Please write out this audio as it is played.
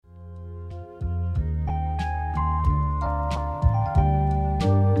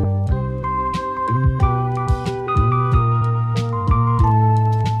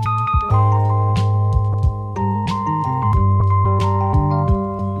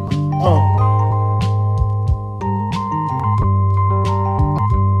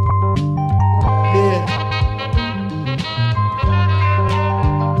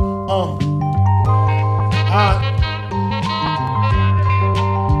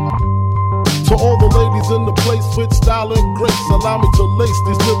To all the ladies in the place with style and grace, allow me to lace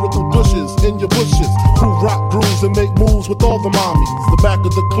these lyrical bushes in your bushes. Who rock grooves and make moves with all the mommies. The back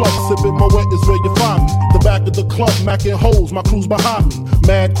of the club, sipping my wet is where you find me. The back of the club, macking holes, my crew's behind me.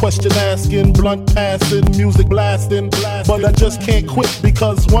 Mad question asking, blunt passing, music blasting. But I just can't quit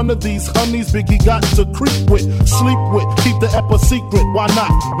because one of these honeys Biggie got to creep with, sleep with, keep the ep a secret. Why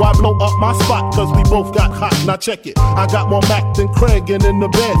not? Why blow up my spot? Cause we both got hot. Now check it. I got more Mac than Craig and in the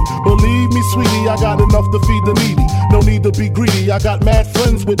bed. Believe me, sweetie, I got enough to feed the needy. No need to be greedy. I got mad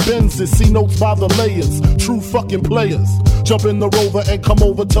friends with Benzes, see notes by the layers. True fucking players. Jump in the Rover and come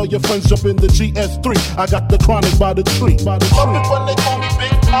over. Tell your friends jump in the GS3. I got the chronic by the tree. Love it when they call me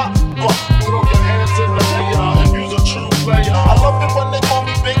Big Pop. Throw your hands in the air if you's a true player. I love it when they call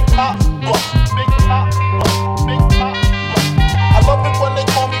me Big Pop. Big Pop. Big Pop. I love it when they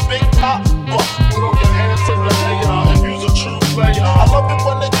call me Big Pop. Throw your hands in the air if you's a true player. I love it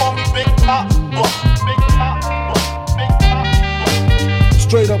when they call me Big Pop. Big Pop. Big Pop.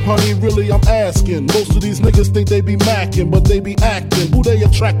 Straight up, honey, really, I'm asking. Most of these niggas think they be macking, but they be acting. Who they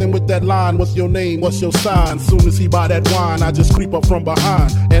attracting with that line? What's your name? What's your sign? Soon as he buy that wine, I just creep up from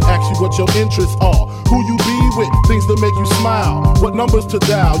behind and ask you what your interests are. Who you be with? Things that make you smile. What numbers to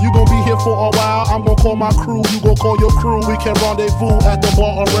dial? You gon' be here for a while. I'm gon' call my crew. You gon' call your crew. We can rendezvous at the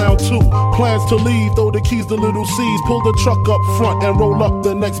bar around 2. Plans to leave. Throw the keys to little C's. Pull the truck up front and roll up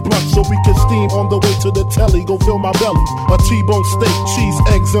the next blunt so we can steam on the way to the telly. Go fill my belly. A T-bone steak, cheese,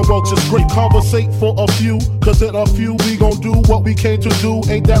 eggs, and roaches. Great. Conversate for a few. Cause in a few we gon' do what we came to do.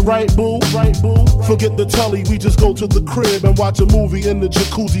 Ain't that right, boo? Right, boo? Forget the telly. We just go to the crib and watch a movie in the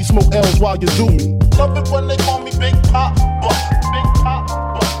jacuzzi. Smoke L's while you do me. Love it when they call me Big Pop. Big Pop.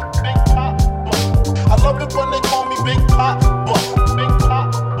 Big Pop. I love it when they call me Big Pop. Big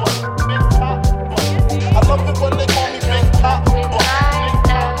Pop. Big Pop. I love it when they call me Big Pop. I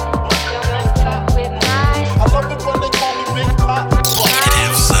love it when they call me Big Pop.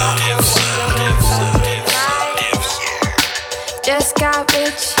 Just got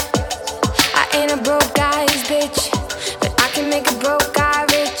rich. I ain't a broke guy's bitch, but I can make a broke guy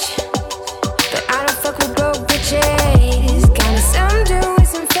rich. But I don't fuck with broke bitches. Got me some dude with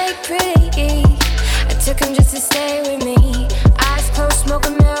some fake pretty. I took him just to stay with me. Eyes closed,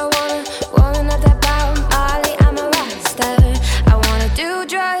 smoking marijuana, rolling up that bow Molly. I'm a rockstar. I wanna do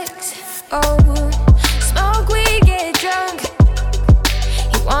drugs, oh, smoke weed, get drunk.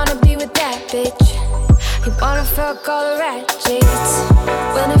 You wanna be with that bitch. You wanna fuck all the ratchets.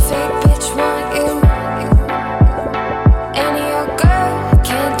 When a fake bitch want you, and your girl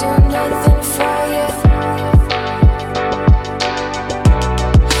can't do nothing for you.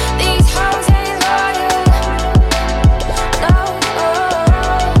 These hoes ain't loyal. No,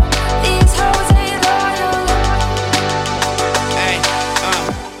 these hoes ain't loyal. Hey,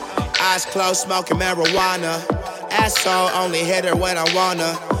 eyes closed, smoking marijuana. Asshole only hit her when I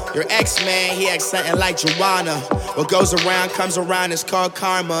wanna. Your ex-man, he acts something like Joanna. What goes around comes around, it's called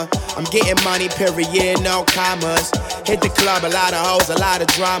karma. I'm getting money, period, no commas. Hit the club, a lot of hoes, a lot of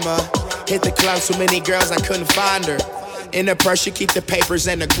drama. Hit the club, so many girls I couldn't find her. In the purse, you keep the papers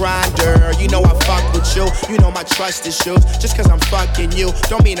and the grinder. You know I fuck with you, you know my trust issues. Just cause I'm fucking you,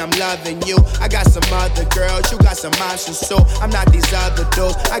 don't mean I'm loving you. I got some other girls, you got some options too. I'm not these other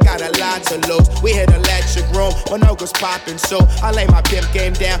dudes, I got a lot to lose. We hit electric room, when no girls popping, so I lay my pimp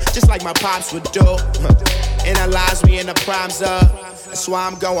game down, just like my pops would do. Analyze me in the prime's up. That's why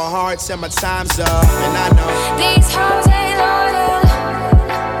I'm going hard till my time's up. And I know these hoes ain't loyal.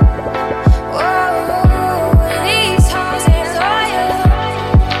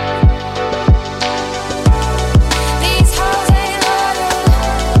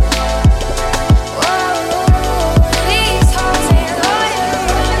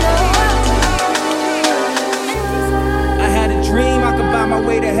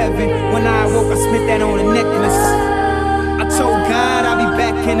 Way to heaven. When I awoke, I spent that on a necklace. I told God I'll be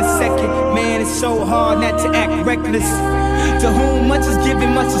back in a second. Man, it's so hard not to act reckless. To whom much is given,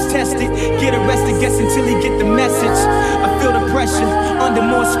 much is tested. Get arrested, guess until he get the message. I feel the pressure, under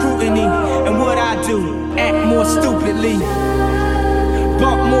more scrutiny. And what I do, act more stupidly.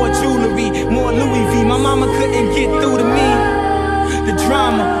 Bought more jewelry, more Louis V. My mama couldn't get through to me. The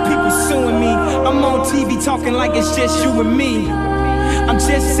drama, people suing me. I'm on TV talking like it's just you and me. I'm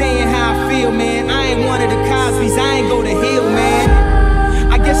just saying how I feel, man. I ain't one of the Cosbys, I ain't go to hell, man.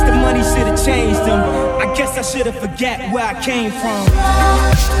 I guess the money should've changed them. I guess I should've forgot where I came from.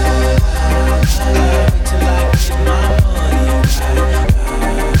 Till I get my money.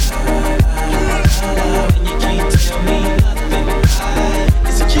 And you can't tell me nothing.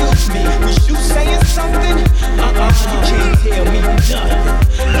 Excuse me, was you saying something? You can't tell me nothing.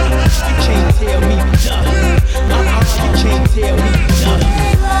 You can't tell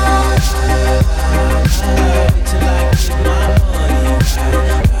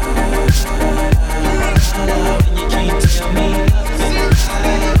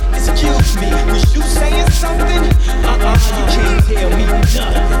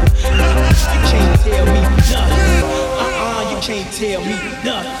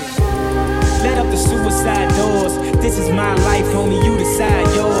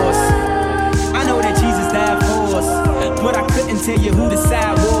couldn't tell you who the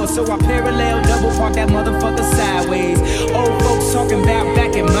side was, so I parallel double park that motherfucker sideways. Old folks talking about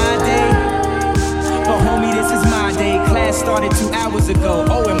back in my day, but homie, this is my day. Class started 2 hours ago.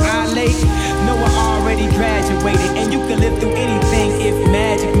 Oh, am I late? No, I already graduated, and you can live through anything if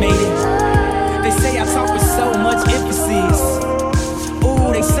magic made it. They say I talk with so much emphasis.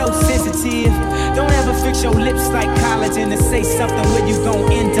 Ooh, they so sensitive. Don't ever fix your lips like collagen to say something where you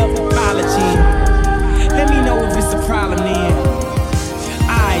gon' end up apologizing. Let me know if it's a problem then.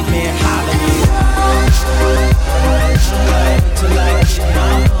 Alright, man, holla me.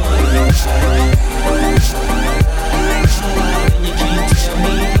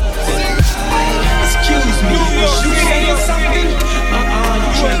 Excuse me, you saying something?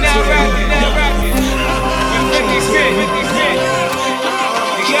 You not rapping, not rapping. 50 Cent.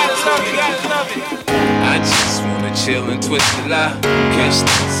 You gotta love it. I just wanna chill and twist the lie. Catch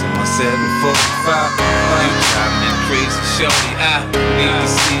things in my 745. You drive me crazy, shorty. I need to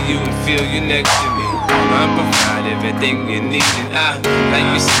see you and feel you next to me. I provide everything you need, and I like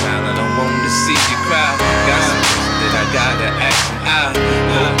you smile. I don't want to see you cry. Got some questions that I gotta ask, and I hope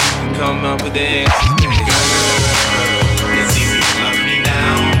you can come up with the answers. It's easy to love me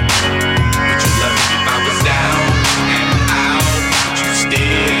now. Would you love me if I was down and out? Would you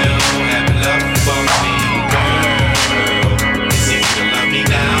still have love for me, girl? It's easy to love me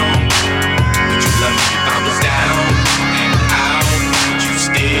now. Would you love me if I was down and out? Would you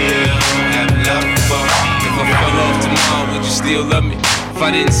still have love for me? If I fell off tomorrow, would you still love me? If I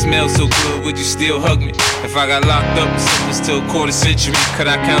didn't smell so good, would you still hug me? If I got locked up and sentenced to a quarter century, could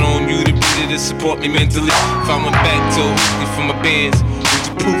I count on you to be there to support me mentally? If I went back to a weekly for my bands, would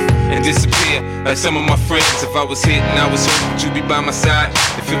you poof and disappear like some of my friends? If I was hit and I was hurt, would you be by my side?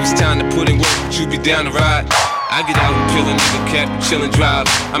 If it was time to put in work, would you be down to ride? I get out and peel a nigga cap, chill and drive.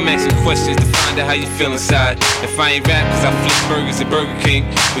 I'm asking questions to find out how you feel inside. If I ain't rap cause I flip burgers at Burger King,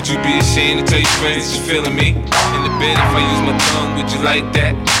 would you be ashamed to tell your friends that you're feeling me? In the bed, if I use my tongue, would you like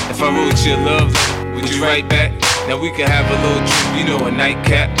that? If I wrote you a love letter, would you write back? Now we can have a little trip, you know, a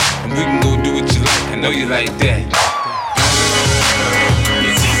nightcap, and we can go do what you like. I know you like that.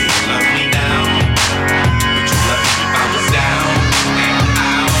 It's easy to love me now. Would you love me if I was down and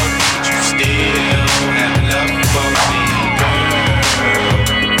out? Would you still have love for me, girl?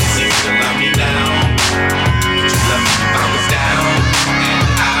 It's easy to love me now. Would you love me if I was down and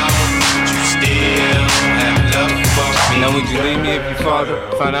out? Would you still have love for me? Now would you leave me if your father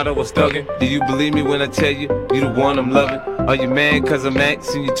found out I was thugging? Do you believe me when I tell you, you the one I'm loving? Are you mad cause I'm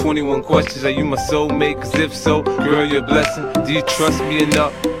asking you 21 questions? Are you my soulmate? Cause if so, girl, you're a blessing. Do you trust me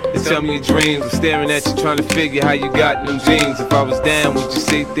enough to tell me your dreams? I'm staring at you trying to figure how you got them jeans. If I was down, would you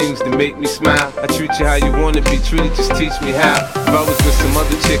say things to make me smile? I treat you how you wanna be treated, just teach me how. If I was with some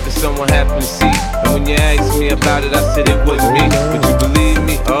other chick or someone happened to see, and when you asked me about it, I said it wasn't me. Would you believe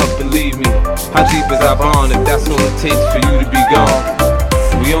me or believe me? How deep is our bond if that's all it takes for you to be gone?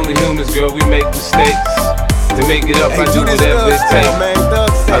 We only humans, girl, we make mistakes. To make it up, I do whatever it takes.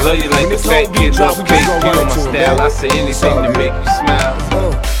 I love you like the fat kids love cake. You know my style, I say anything to make you smile.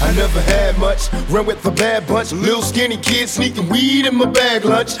 I never had much, ran with a bad bunch. Little skinny kids sneaking weed in my bag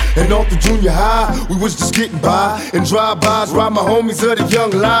lunch. And off the junior high, we was just getting by. And drive-bys, ride my homies of the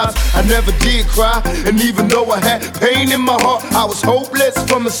young lives. I never did cry, and even though I had pain in my heart, I was hopeless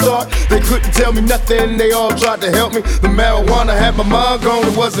from the start. They couldn't tell me nothing, they all tried to help me. The marijuana had my mind gone,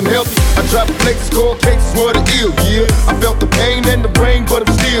 it wasn't healthy. I dropped places, cold cases, were the ill, yeah. I felt the pain in the brain, but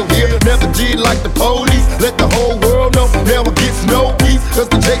I'm still here. Never did like the police, let the whole world know. Now I get no peace, cause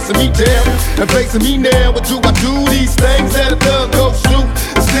they're chasing me down and facing me now. But do I do these things that a thug goes through?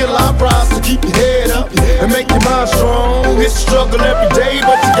 And still I rise to keep your head up and make your mind strong. It's a struggle every day,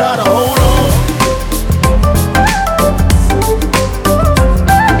 but you gotta hold on.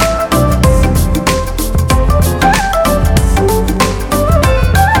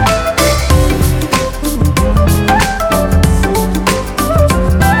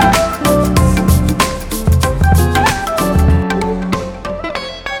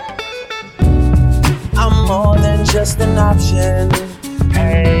 Just an option.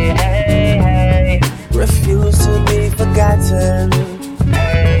 Hey, hey, hey. Refuse to be forgotten.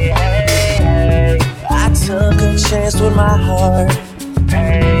 Hey, hey, hey. I took a chance with my heart.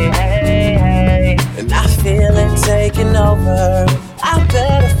 Hey, hey, hey. And I feel it taking over. I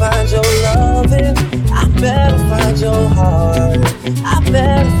better find your loving. I better find your heart. I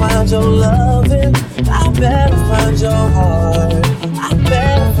better find your loving. I better find your heart. I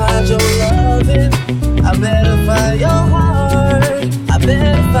better find your loving. I better find your heart. I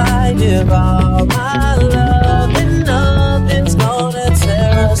better find it all. My love and nothing's gonna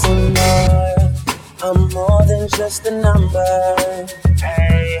tear us apart. I'm more than than just a number.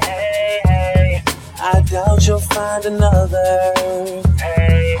 Hey, hey, hey. I doubt you'll find another.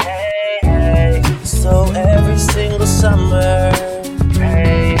 Hey, hey, hey. So every single summer,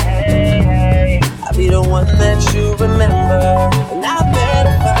 hey, hey, hey, I'll be the one that you remember. And I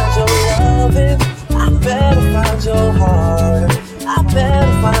better find your loving, I better find your heart, I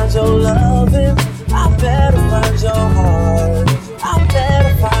better find your loving, I better find your heart, I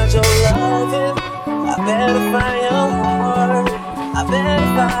better find your loving, I better find your heart, I better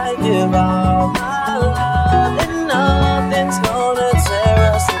find, give all my love, and nothing's gonna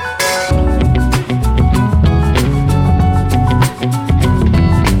tear us apart.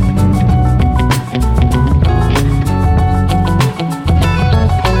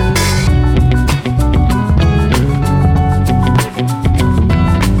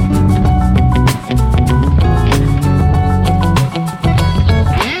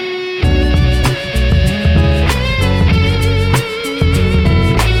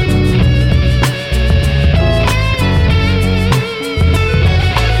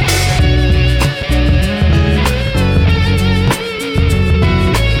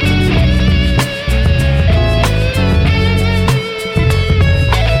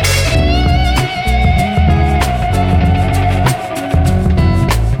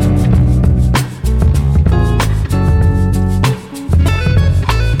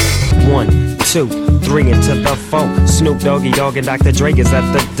 Two, three into the four. Snoop Doggy Dogg and Dr. Dre is at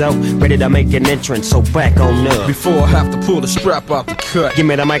the door, ready to make an entrance, so back on up. Before I have to pull the strap out the cut, give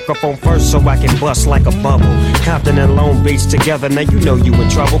me the microphone first so I can bust like a bubble. Compton and Long Beach together, now you know you in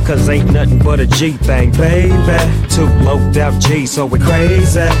trouble, cause ain't nothing but a G thing, baby. Two loped out G, so we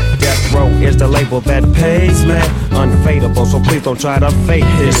crazy. Death Row is the label that pays me. Unfadable, so please don't try to fake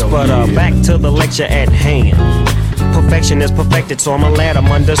this. But back to the lecture at hand. Perfection is perfected, so I'ma let them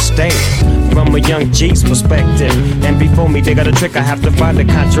understand from a young G's perspective. And before me dig out a trick, I have to find a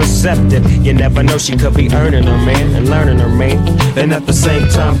contraceptive. You never know, she could be earning her man and learning her man, and at the same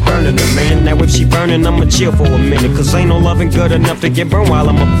time burning her man. Now if she burning, I'ma chill for a minute, cause ain't no loving good enough to get burned while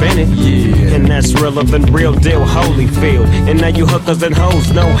I'm offended. Yeah. And that's realer than real deal Holyfield. And now you hookers and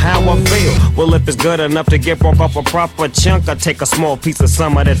hoes know how I feel. Well, if it's good enough to get broke off a proper chunk, I take a small piece of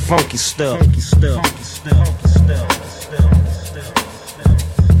some of that funky stuff. Funky stuff. Funky stuff.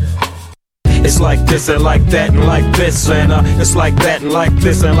 It's like this and like that and like this and it's like that and like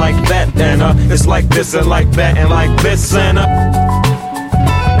this and like that and it's like this and like that and like this and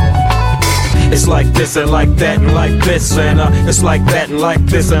it's like this and like that and like this and it's like that and like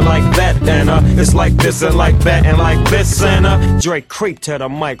this and like that and it's like this and like that and like this and Dre creep to the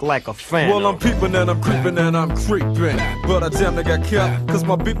mic like a fan. Well, I'm peeping and I'm creeping and I'm creeping, but I damn near got kept, cause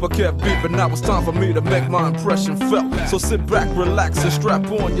my beeper kept beeping. Now it's time for me to make my impression felt. So sit back, relax and strap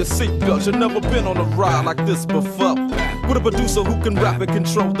on your seatbelt. You've never been on a ride like this before, with a producer who can rap and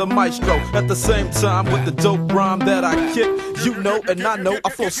control the maestro at the same time with the dope rhyme that I kick. You know and I know I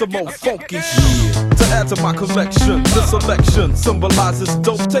flow some more funky shit. To add to my collection, this selection symbolizes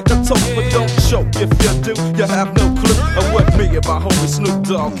dope. Take a toke but don't choke. If you do, you have no clue of what me and my homie Snoop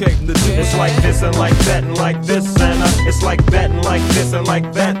Dogg came to do. It's like this and like that and like this and it's like that and like this and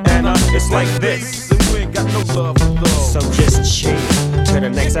like that and it's like this. And we ain't got no love for those. So just chill to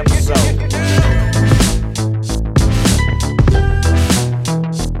the next episode.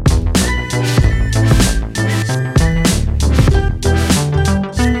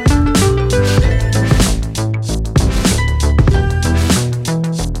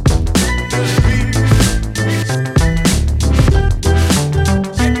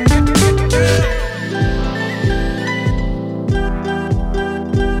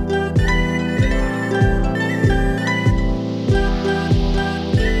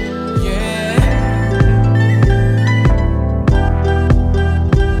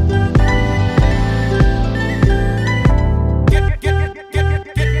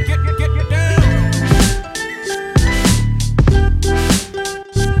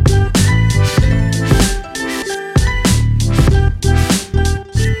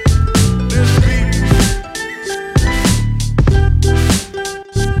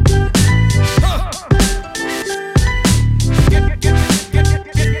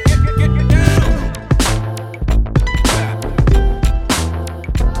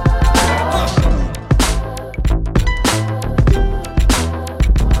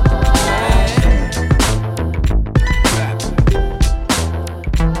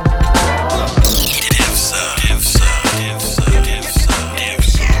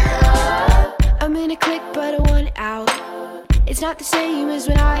 not the same as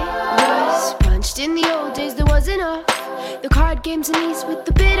when I was punched. In the old days there wasn't enough. The card games and these with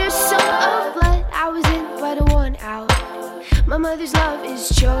the bitter soul of blood. I was in by the war. My mother's love is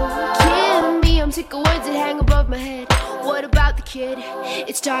choking me. I'm sick of words that hang above my head. What about the kid?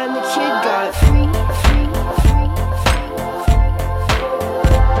 It's time the kid got free, free, free.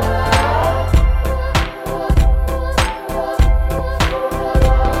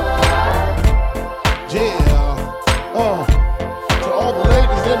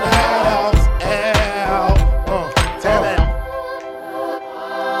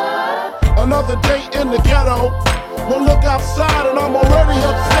 Another day in the ghetto. One look outside and I'm already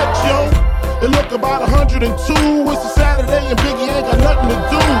upset, yo. It look about 102. It's a Saturday and Biggie ain't got nothing to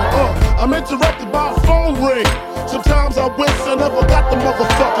do. I'm interrupted by a phone ring. Sometimes I wish I never got the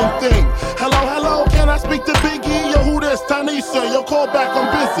motherfucking thing. Hello, hello, can I speak to Biggie? Yo, who this? Tanisha, yo, call back,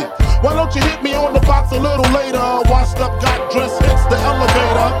 I'm busy. Why don't you hit me on the box a little later? Washed up, got dressed, hits the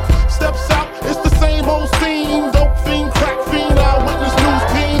elevator. Steps out, it's the same old scene. Dope fiend, crack fiend, eyewitness news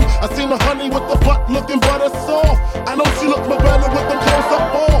team. I seen the honey with the butt looking butter soft. I know she look my better with them close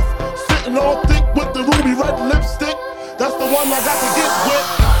up off. Sitting all thick with the ruby red lipstick. That's the one I got to get with.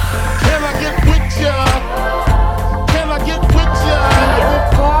 Can I get with ya? Can I get with ya? Be a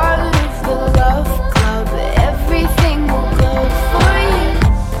part of the love club. Everything will go for you.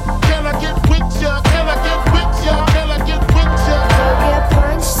 Can I get with ya? Can I get with ya? Can I get with ya? Go get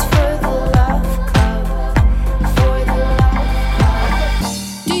punched for the love club. For the love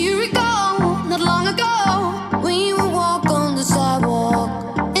club. Do you recall, not long ago, we would walk on the sidewalk?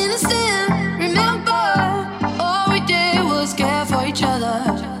 Innocent, remember, all we did was care for each other.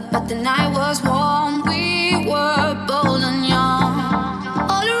 But the night was warm, we were bold and young.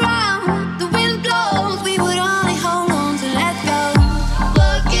 All around, the wind blows, we would only hold on to let go.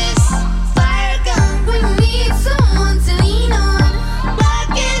 Blood kiss, fire gun, we need someone to lean on. Blood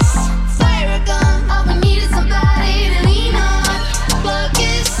kiss, fire gun, all we need is somebody to lean on. Blood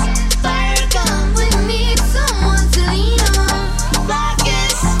kiss, fire gun, we need someone to lean on. Blood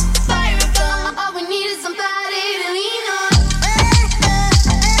kiss, fire gun, all we need is somebody to lean on.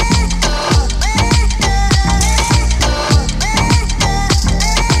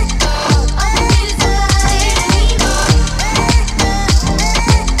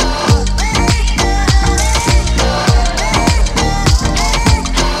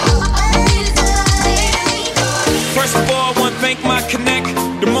 First of all, I want to thank my connect,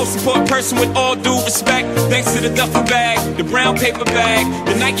 the most important person with all due respect. Thanks to the duffel bag, the brown paper bag,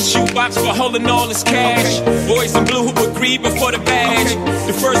 the Nike shoebox for holding all his cash. Boys in blue who agreed before the badge.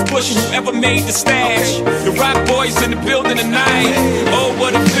 The first Bush who ever made the stash. The rock boys in the building tonight. Oh,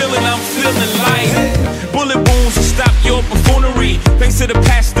 what a feeling, I'm feeling like. Bullet wounds will stop your buffoonery. Thanks to the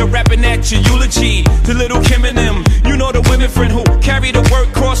pastor rapping at your eulogy. To little Kim and them, you know the women friend who carry the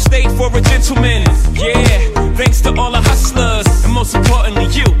work cross state for a gentleman. Yeah, thanks to all the hustlers, and most importantly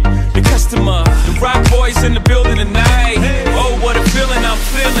you, the customer. The rock boys in the building tonight. Oh, what a feeling, I'm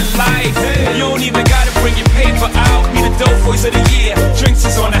feeling like. You don't even gotta bring your paper out. Be the dope boys of the year, drinks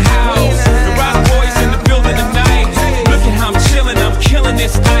is on the house. The rock boys in the building tonight. Look at how I'm chilling, I'm killing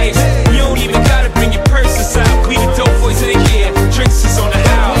this ice. You don't even gotta bring your purses out. We the dope boys of the year, drinks is on the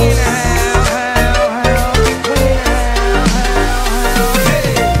house.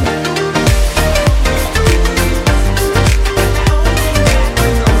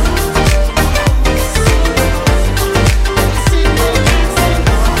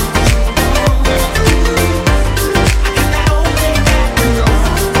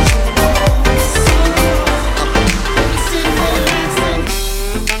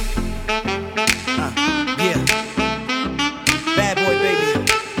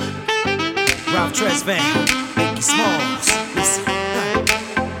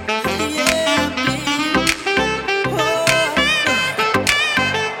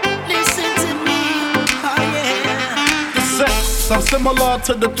 I'm similar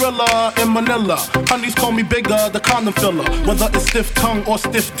to the Thriller in Manila. Honeys call me bigger, the condom filler. Whether it's stiff tongue or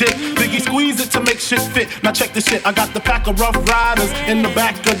stiff dick, Biggie squeeze it to make shit fit. Now check this shit, I got the pack of Rough Riders in the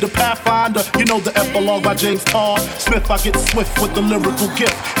back of the Pathfinder. You know the epilogue by James Todd Smith. I get swift with the lyrical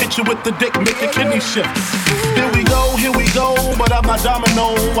gift. Hit you with the dick, make a kidney shift. Here we go, but I'm not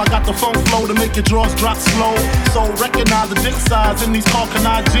domino. I got the funk flow to make your drawers drop slow. So recognize the dick size in these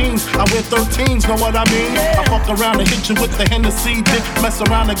Carcanine jeans. I wear 13s, know what I mean? I fuck around and hit you with the Hennessy dick. Mess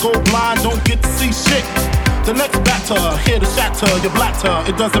around and go blind, don't get to see shit. The next batter, here to shatter your blatter,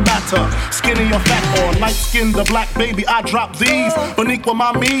 it doesn't matter. Skinny or fat or light skinned or black, baby, I drop these. Boniqua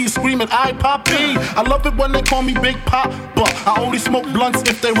mommy, screaming I poppy. I love it when they call me Big Pop, but I only smoke blunts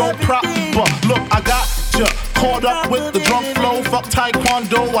if they roll prop. But look, I got ya. Caught up with the drunk flow, fuck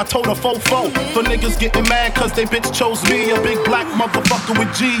taekwondo, I told her fofo. For niggas getting mad cause they bitch chose me, a big black motherfucker with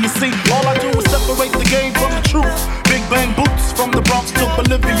G. You see, all I do is separate the game from the truth. Big bang boots from the Bronx to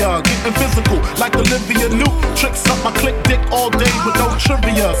Bolivia, getting physical like Olivia Newt. Tricks up my click dick all day with no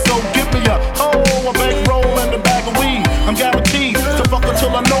trivia. So give me a a bankroll and a bag of weed. I'm guaranteed to fuck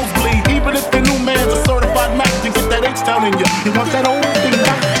until I nosebleed. Even if the new man's a certified Mac, you get that H-Town in ya. You want that old thing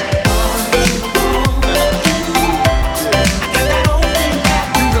back?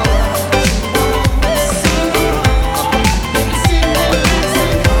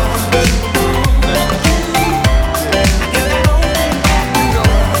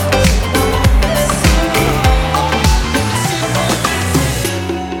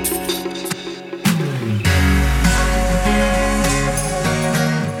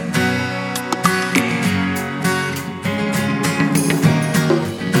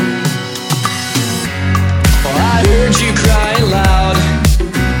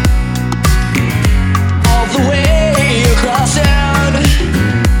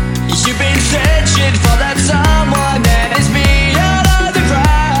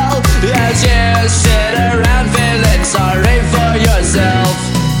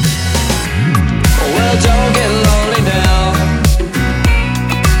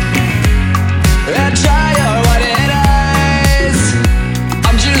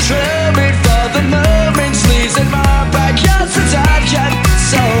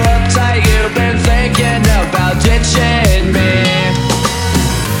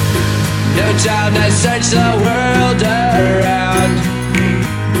 Down, I search the world around,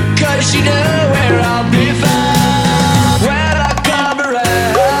 'cause she knew where I'll be found when I come around.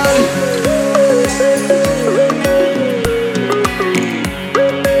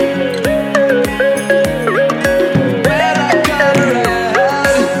 When I come around.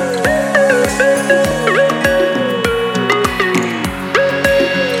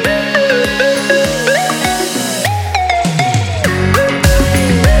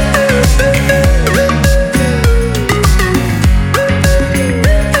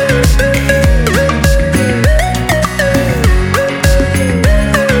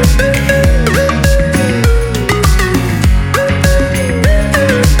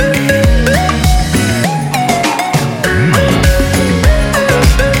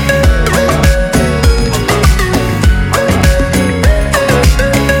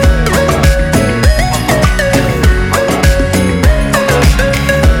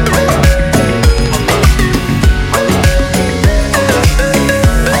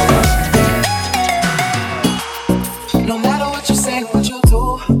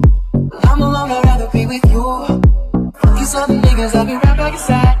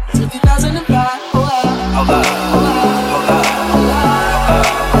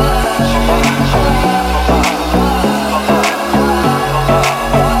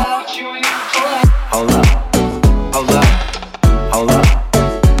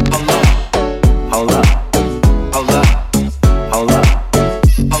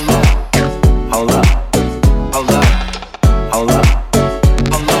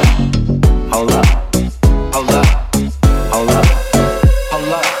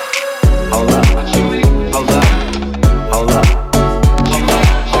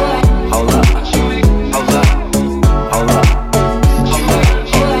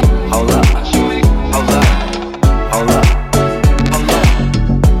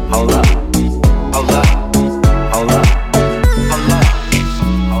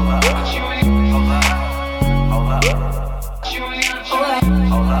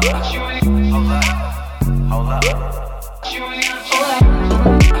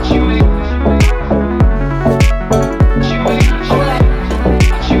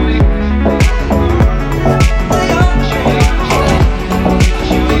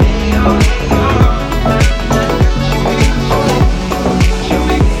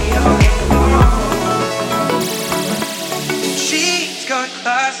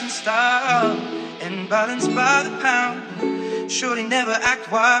 Shorty never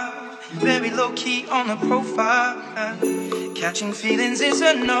act wild, very low-key on the profile. Catching feelings is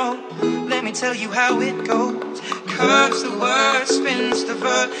a no, let me tell you how it goes. Curves the word, spins the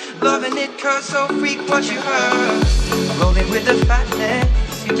verb, loving it cause so freak what you heard. Rolling with the fatness,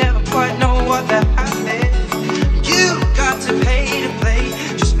 you never quite know what that happens. You got to pay to play,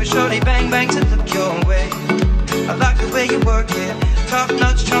 just for shorty bang bang to look your way. I like the way you work it, top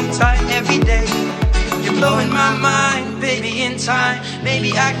notch, trump tight every day. You're blowing my mind, baby, in time.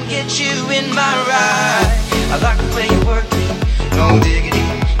 Maybe I can get you in my ride. I like the way you work it, no diggity.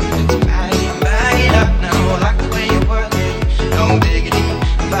 Bag it up now. I like the way you work it, no diggity.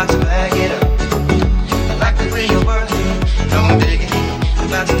 I'm about to bag it up. I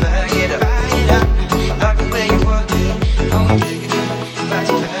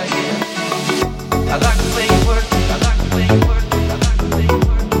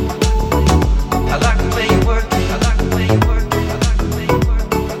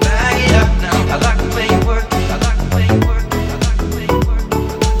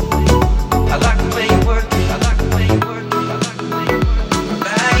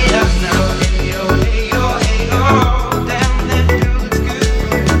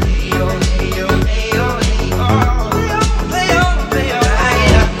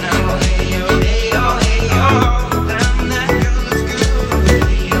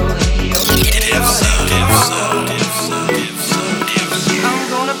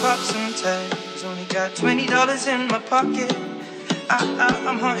pocket.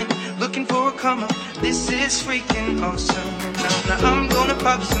 I'm hunting, looking for a comer. This is freaking awesome. Now I'm gonna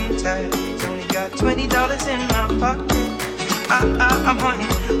pop some tags. Only got $20 in my pocket. I'm hunting,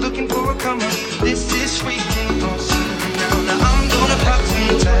 looking for a comer. This is freaking awesome. Now I'm gonna pop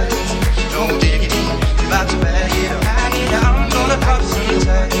some tags. No diggity, about to bag it up. Now I'm gonna pop some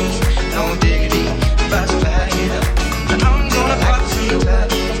tags. No diggity, about to bag it up. Now I'm gonna pop some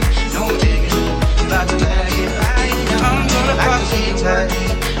tags. No diggity, about to bag it up. I'm gonna pop some tags.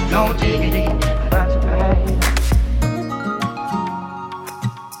 No diggity, about to bag it up.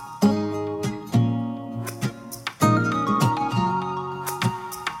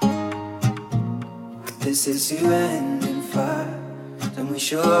 This is you ending fire, then we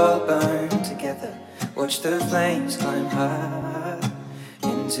shall all burn together. Watch the flames climb high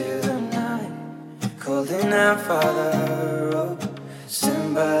into the night, calling out Father, oh,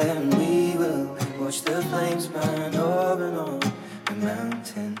 stand by and we will watch the flames burn over and on the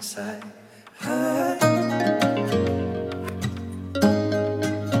mountainside.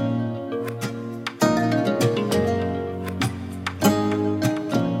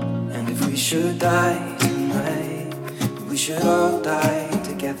 And if we should die, we should all die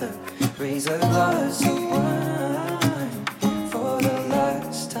together. Raise a glass of wine for the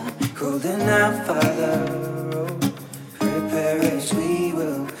last time. Calling out Father, oh, prepare as we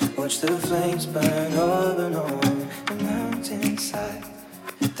will watch the flames burn over and on the mountainside.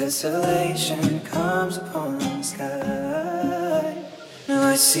 Desolation comes upon the sky. Now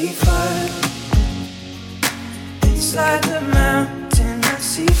I see fire inside the mountain. I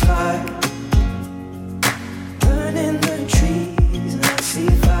see fire burning the trees, and I see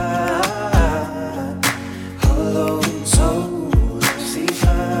fire, hollow soul, I see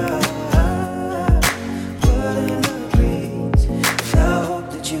fire, blood in the breeze, and I hope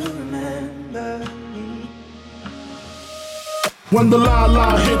that you remember me. When the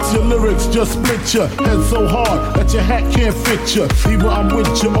la hits your lyrics, just split your head so hard that your hat can't fit you. Either I'm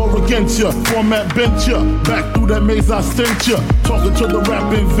with you or against you. Format bent you, back through that maze I sent you. Talking to the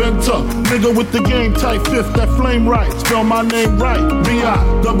rap inventor, nigga with the game type fifth, that flame right. Spell my name right,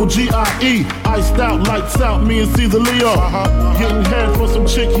 B-I-double-G-I-E. Iced out, lights out, me and Caesar Leo. Getting head for some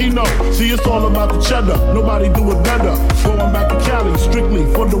chick he know. See, it's all about the cheddar, nobody do it better. Going back to Cali, strictly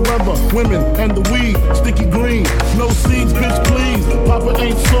for the weather, women and the weed, sticky green. No seeds, bitch, please. Papa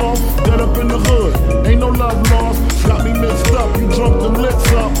ain't soft, dead up in the hood. Ain't no love lost, got me mixed up. You drunk the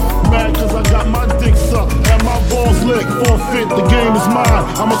licks up, mad cause I got my dick sucked and my balls licked. Forfeit, the game is mine.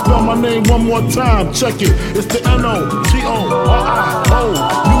 I'ma spell my name one more time, check it. It's the N-O-G-O-R-I-O-U-S.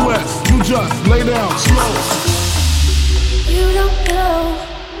 You just lay down slow. You don't know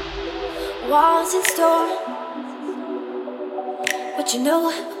what's in store, but you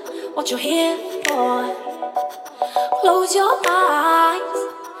know what you're here for. Close your eyes,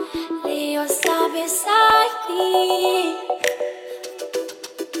 lay yourself beside me.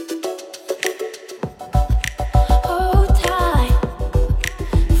 Hold tight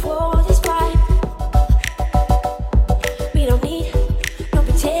for this fight. We don't need no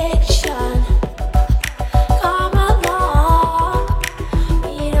protection. Come along,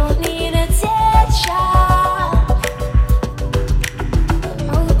 we don't need attention.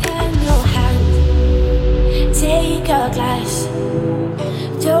 Open your hand, take a glass.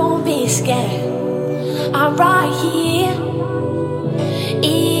 Don't be scared, I'm right here.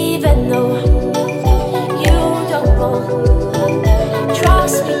 Even though you don't know,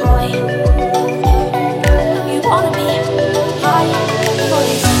 trust me, boy. You wanna be high for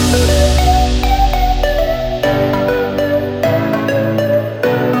this.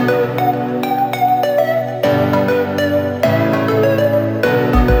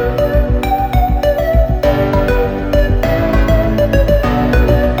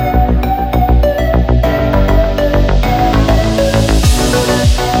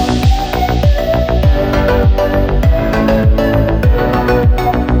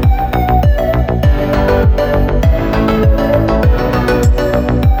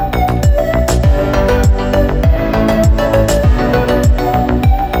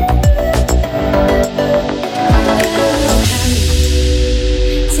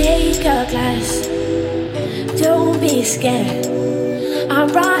 Scared, I'm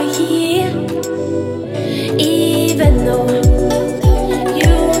right here. Even though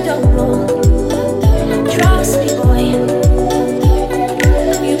you don't know, trust me, boy.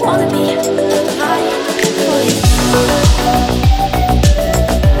 You wanna be high for it.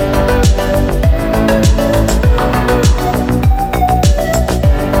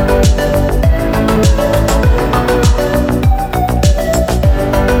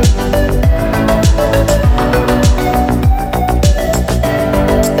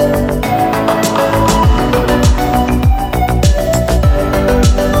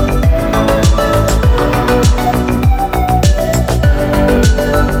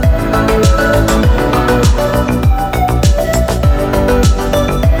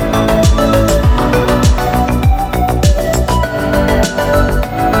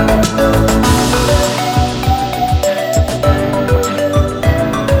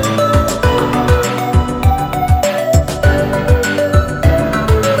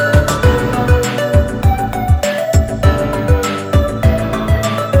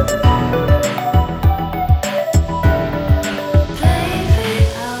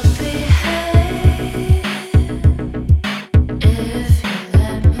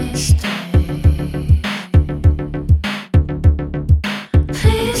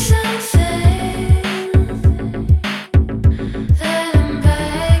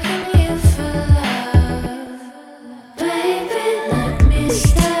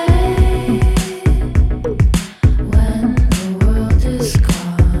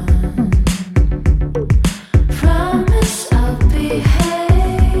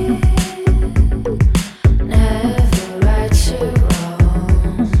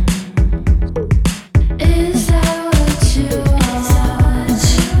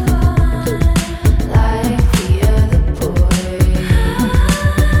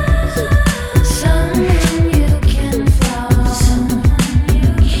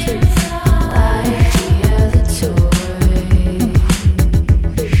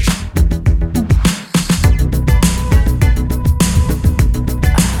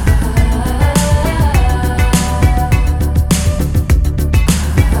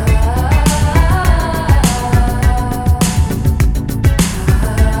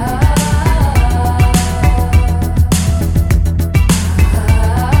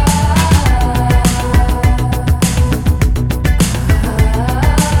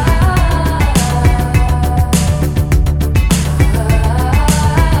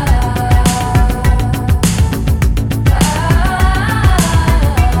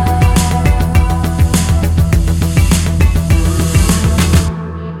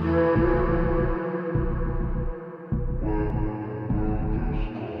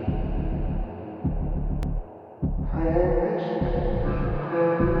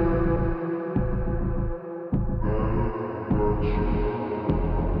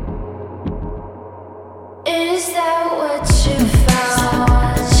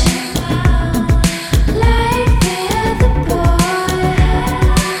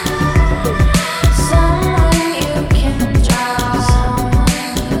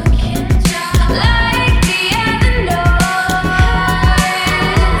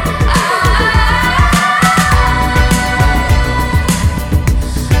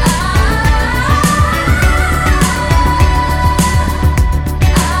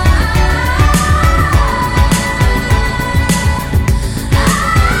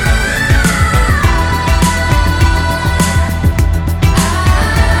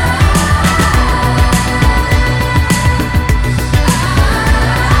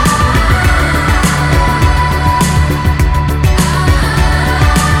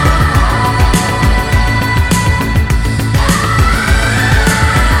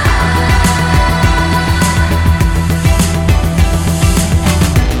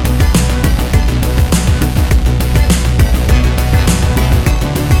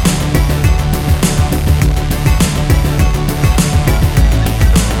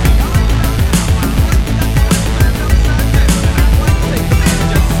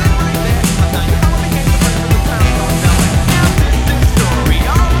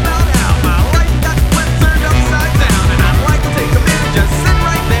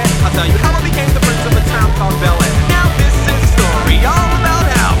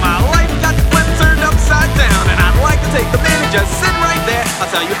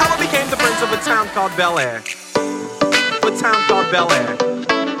 called Bel Air? What town called Bel Air?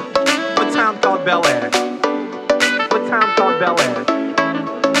 What town called Bel Air? What town called Bel Air?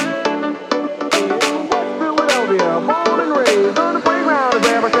 Philadelphia, born and raised on the playground is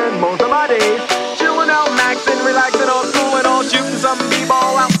where I spent most of my days. Chilling out, maxing, relaxing on school and all shooting some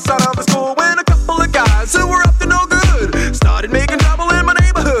b-ball outside of the school. When a couple of guys who were up to no good started making trouble in my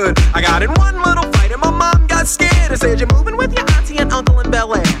neighborhood. I got in one little fight and my mom got scared and said, "You're moving with your auntie and uncle in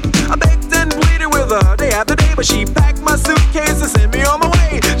Bel Air." I begged and pleaded with her day after day, but she packed my suitcase and sent me on my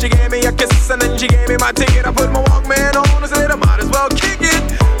way. She gave me a kiss and then she gave me my ticket. I put my Walkman on and said I might as well kick it.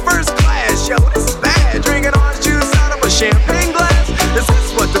 First class, yo, this is bad. Drinking orange juice out of a champagne glass. Is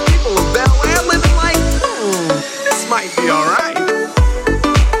this what the people of Bel Air living like? This might be alright.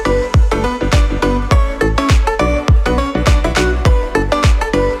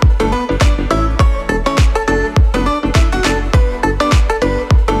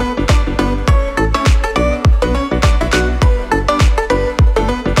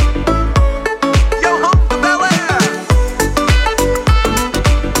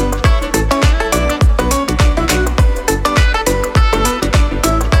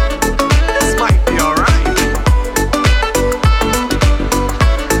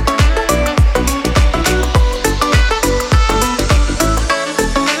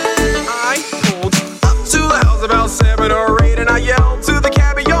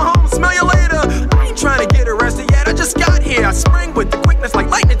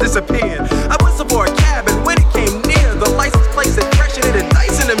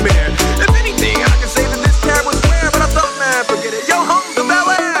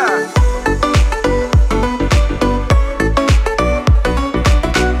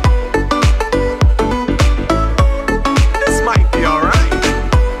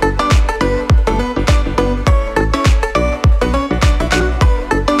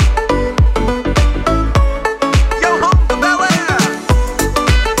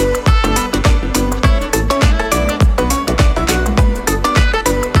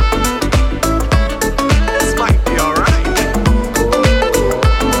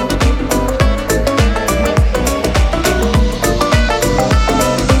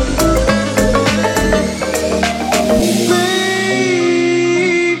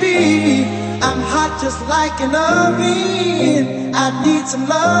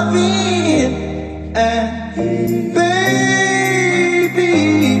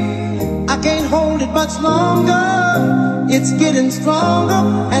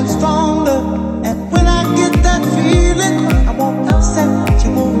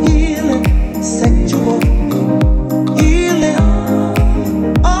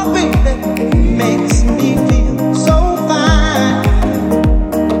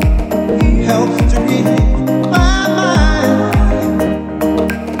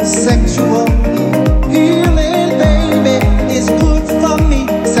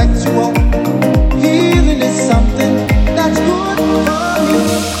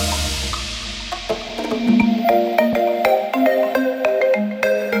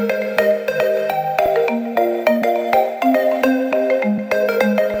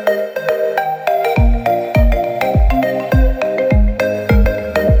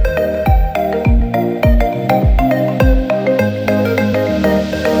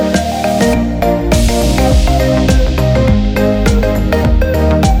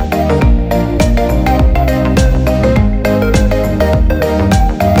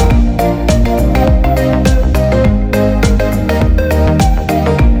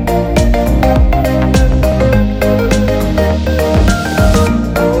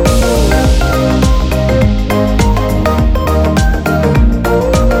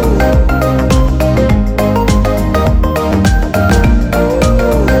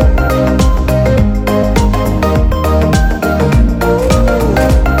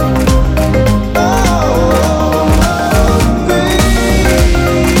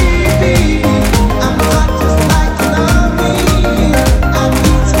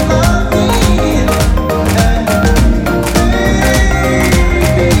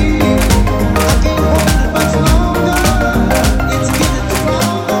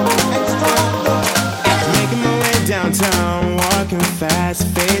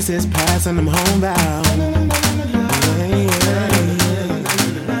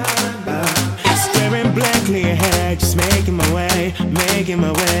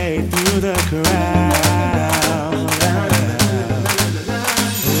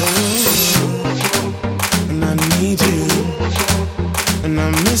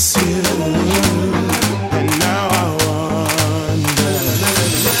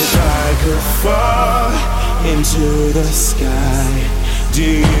 Into the sky Do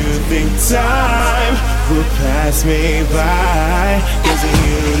you think time will pass me by? 'Cause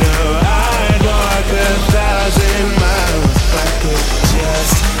you know I'd walk 1,000 miles if I could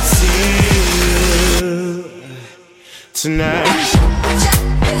just see you tonight.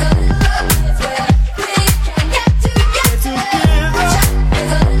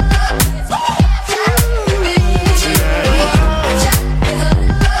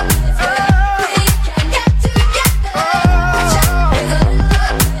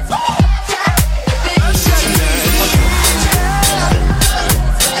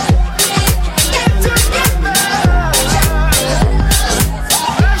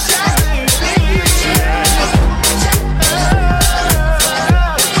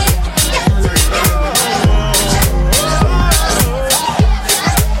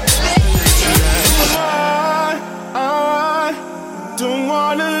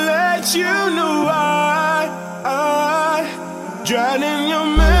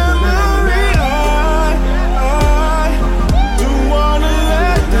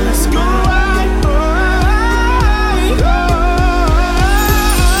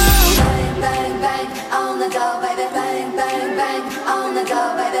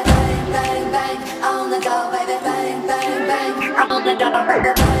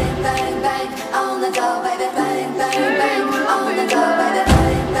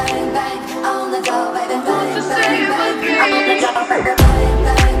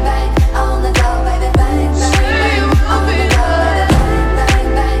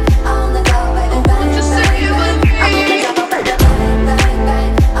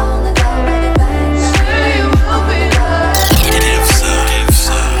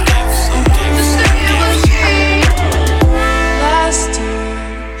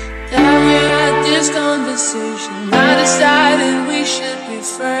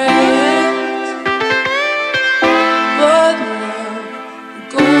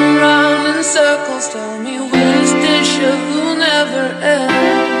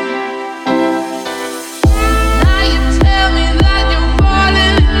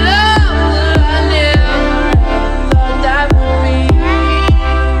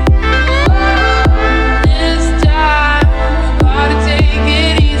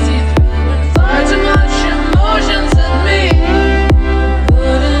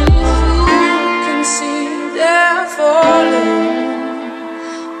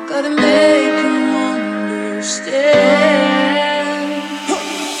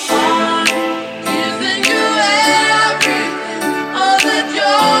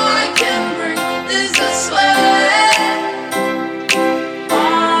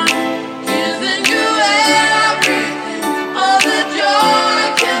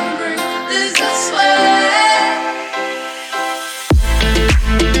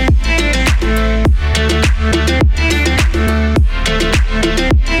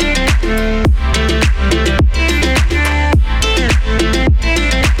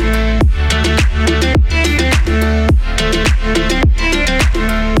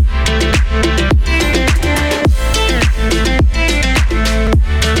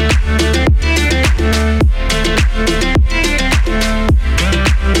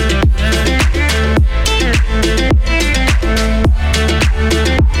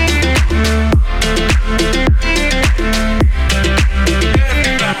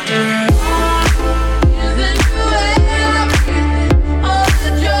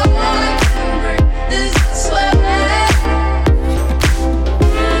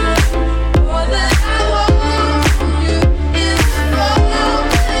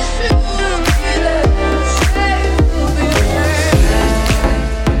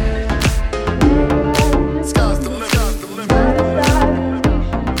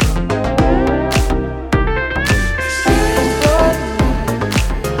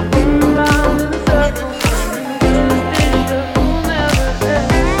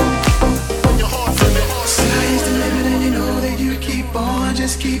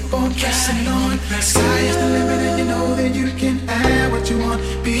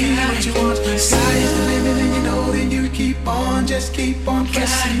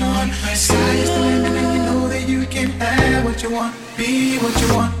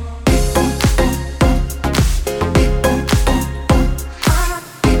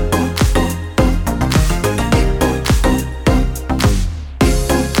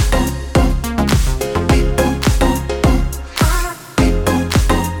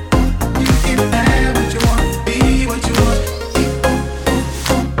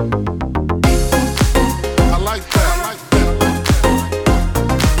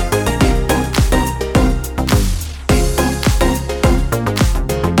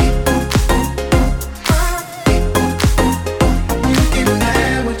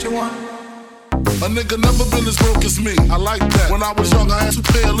 like that. When I was young, I had 2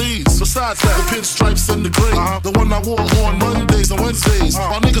 pair of leads. Besides that, the pinstripes and the gray. The one I wore on Mondays and Wednesdays.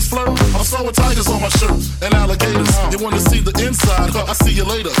 My niggas flirt, I'm sewing tigers on my shirt and alligators. You wanna see the inside? I see you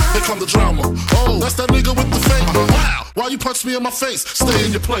later. Here come the drama. Oh, that's that nigga with the fake. Wow, why you punch me in my face? Stay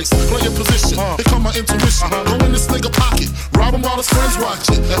in your place, play your position. Here come my intuition. Go in this nigga pocket, rob him while his friends watch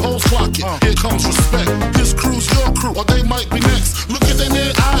it. And hoes clock it. Here comes respect. This crew's your crew, or they might be next. Look at their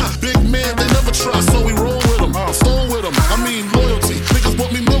near eye. Big man, they never try, so we roll with them. Stole with them. I mean loyalty. Niggas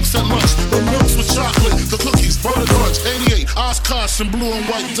bought me milks at lunch. The milks with chocolate, the cookies, butter crunch. 88, Oshkosh and blue and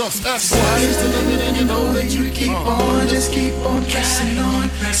white dust. Sky's the limit and you know that you keep on, just keep on pressing on.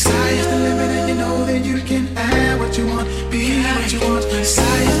 Sky's the limit and you know that you can have what you want, be what you want.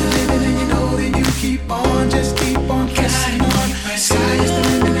 Sky's the limit and you know that you keep on, just keep on pressing on. Sky's the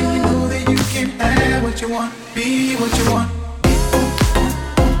limit and you know that you can have what you want, be what you want.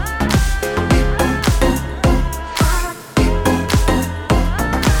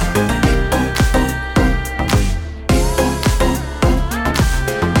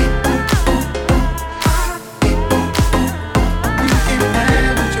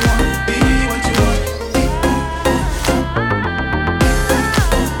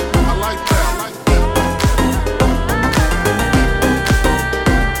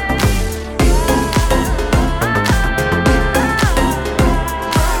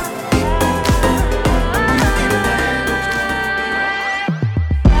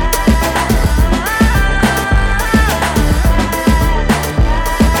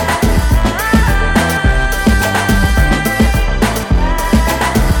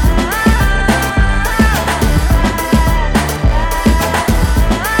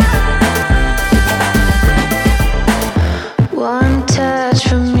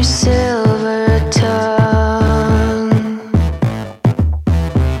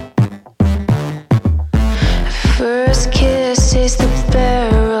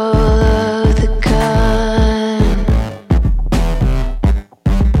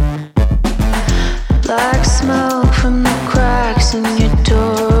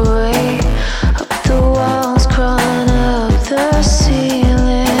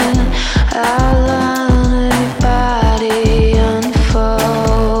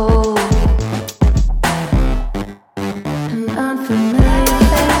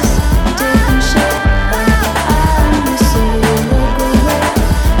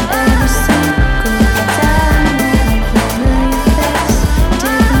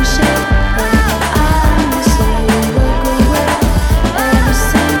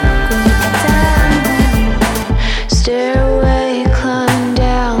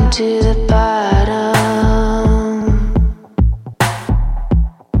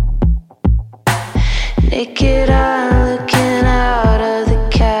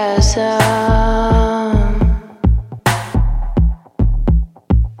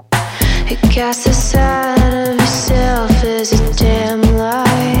 Cast the side of yourself as a damn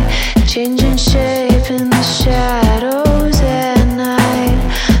lie, changing shape in the shadows at night.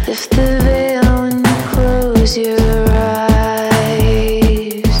 Lift the veil when you close your eyes.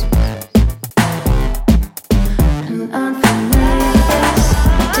 An unfamiliar face,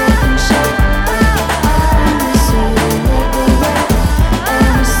 taking shape. I miss you.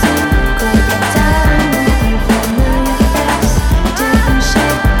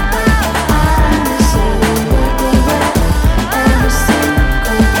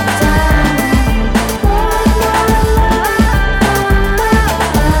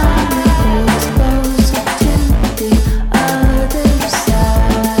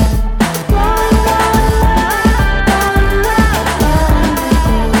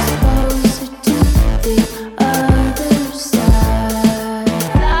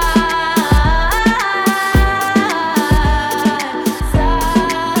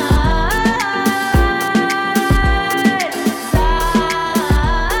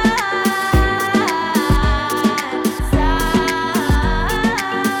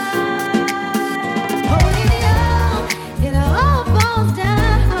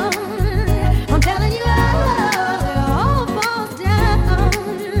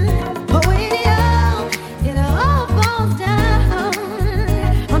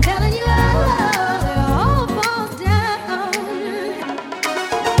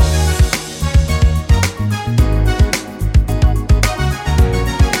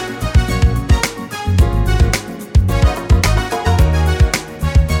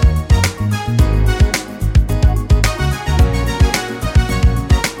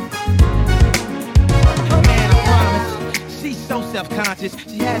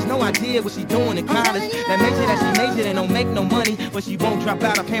 has no idea what she doing in college. That major that she majored and don't make no money, but she won't drop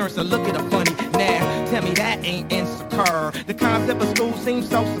out. Her parents will look at her funny. Now, tell me that ain't insecure. The concept of school seems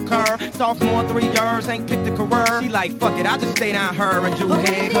so secure. Sophomore 3 years, ain't picked a career. She like, fuck it, I'll just stay down her and do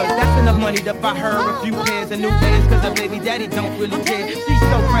head. Cause that's enough money to buy her a few pairs of new pants. Cause her baby daddy don't really care. She's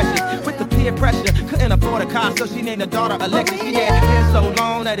so precious with the peer pressure. Couldn't afford a car, so she named her daughter Alexis. She had hair so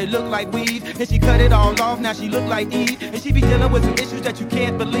long that it looked like weed. And she cut it all off, now she look like Eve. And she be dealing with some issues that you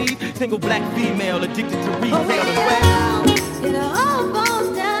can't believe. Single black female addicted to retail as well. It all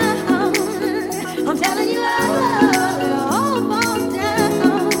falls down. I'm telling you, it all falls down.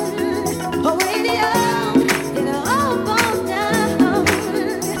 Oh, radio, it all falls down.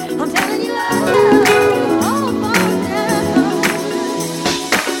 I'm telling you, it all falls down.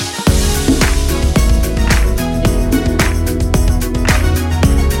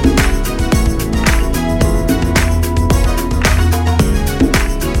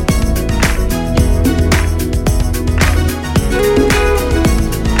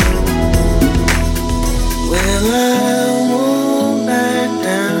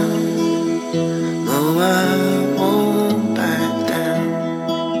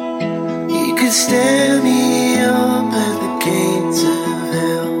 Stand me up at the gates of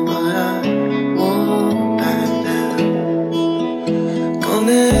hell, but I won't back down.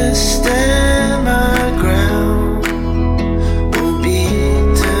 Gonna stand my ground, won't be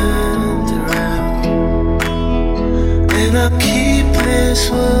turned around. And I'll keep this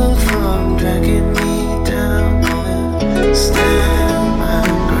world from dragging me down. Gonna stand my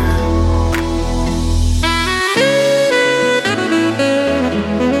ground.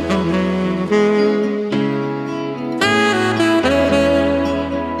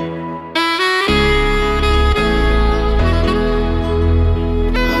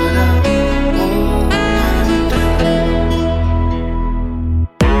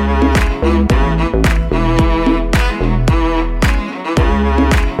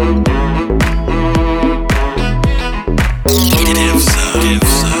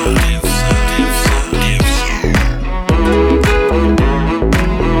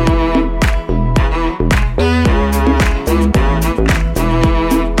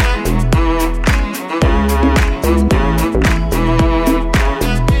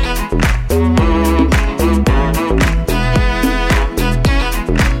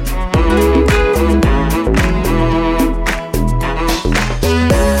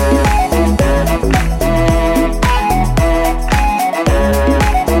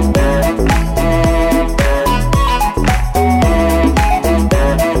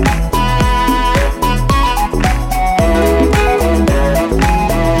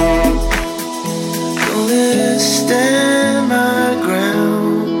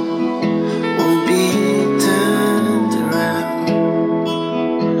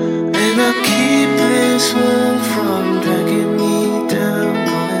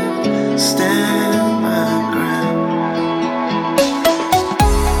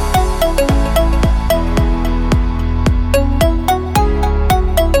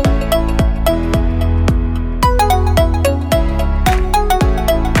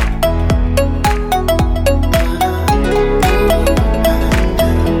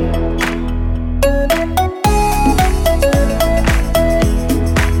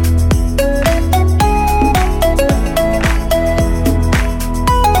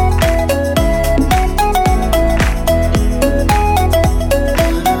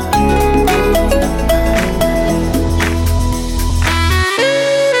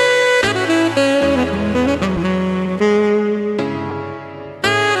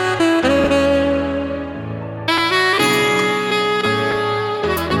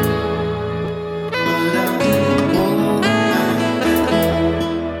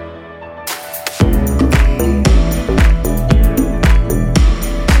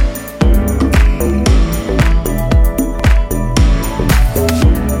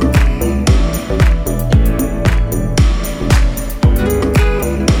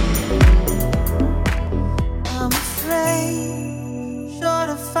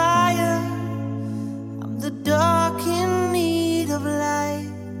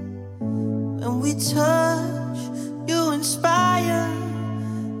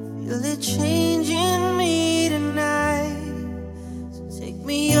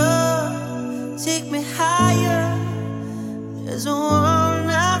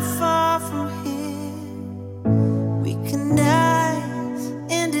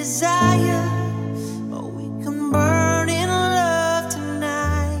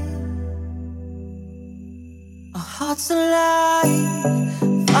 hearts alive,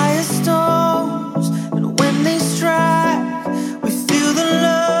 firestorms, and when they strike, we feel the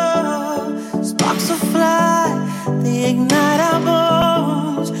love.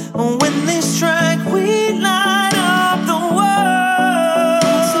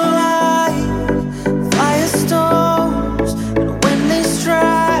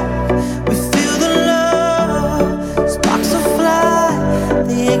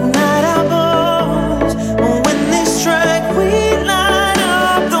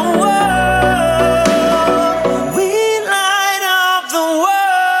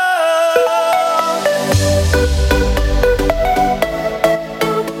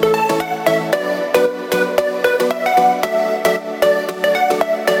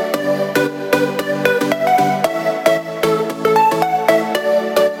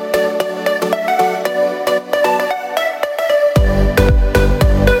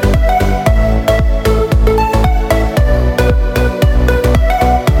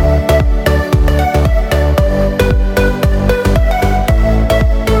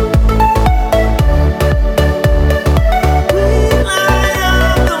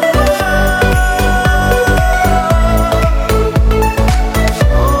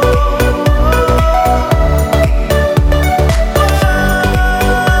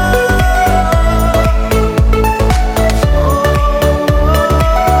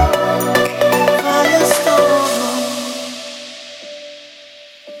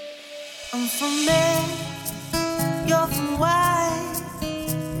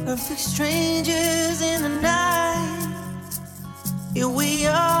 perfect strangers in the night. Here we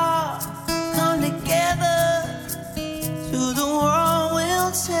are, come together. To the world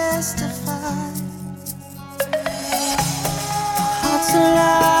we'll testify. Hearts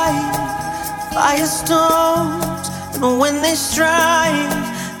alive, firestorms, and when they strike,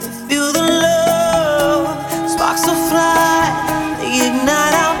 they feel the love. Sparks will fly, they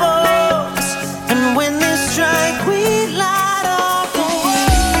ignite our bones, and when they strike, we light up the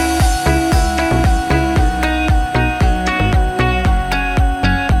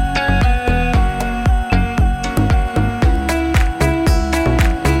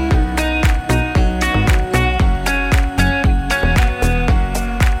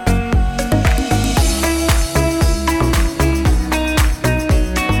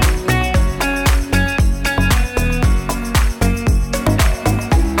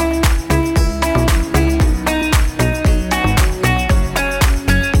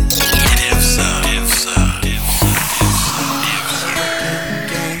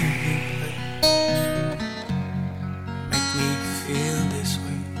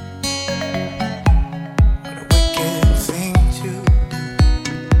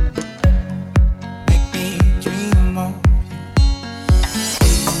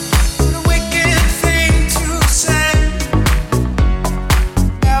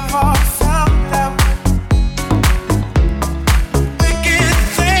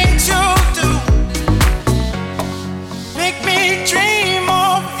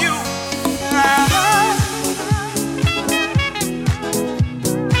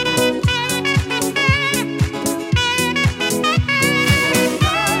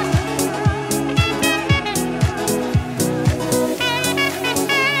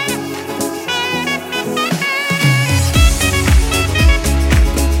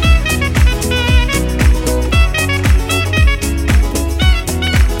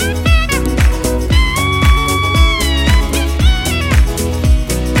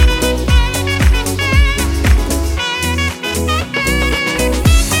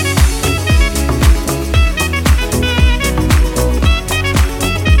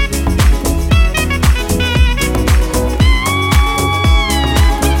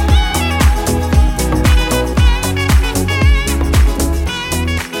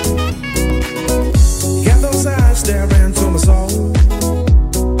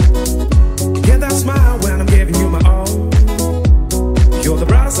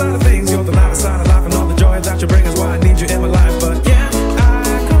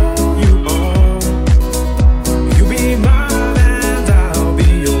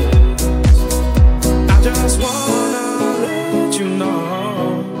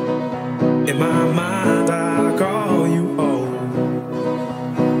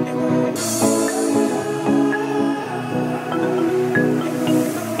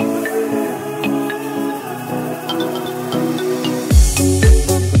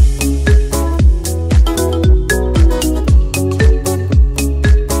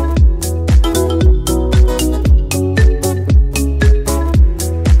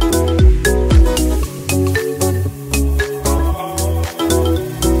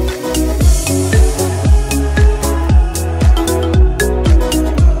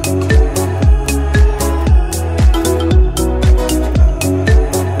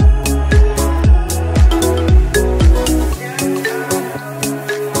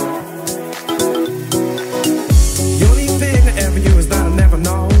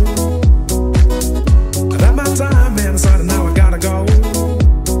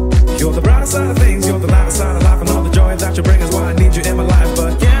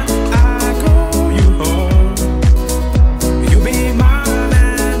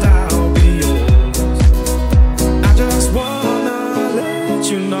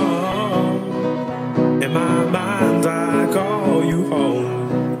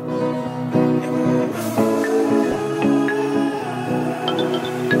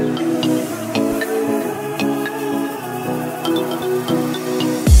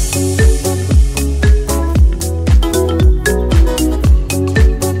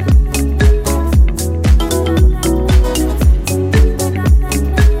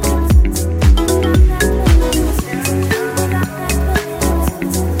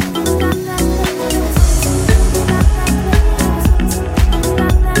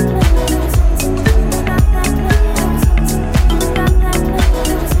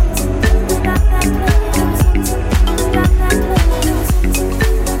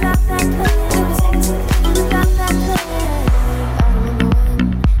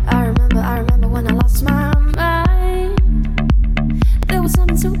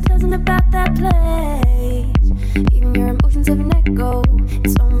in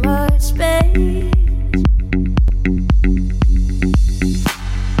so much space.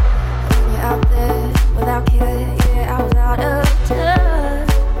 You're out there without care, yeah, I was out of touch.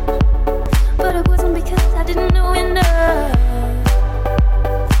 But it wasn't because I didn't know enough.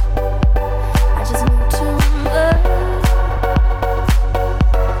 I just knew too much.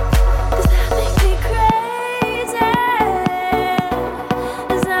 Does that make me crazy?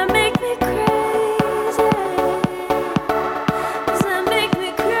 Does that make me crazy? Does that make me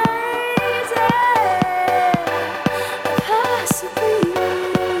crazy? Possibly.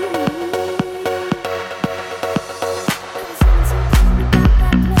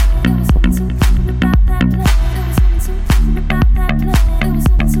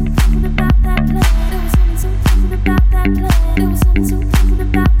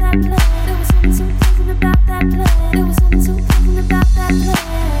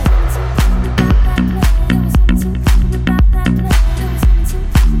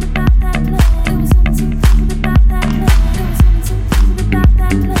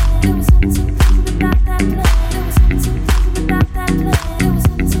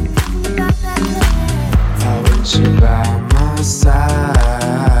 I want you by my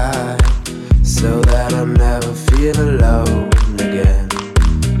side so that I never feel alone again.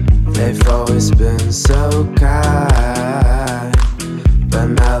 They've always been so kind, but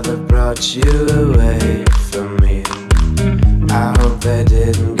now they've brought you away from me. I hope they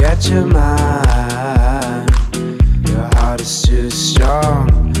didn't get your mind. Your heart is too strong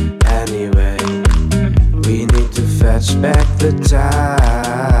anyway. We need to fetch back the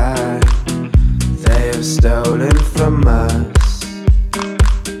time they have stolen from us.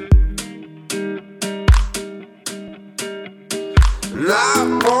 And I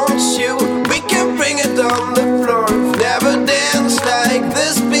want you, we can bring it on the floor. We've never danced like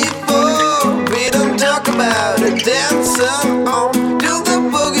this before. We don't talk about it, dancing on, do the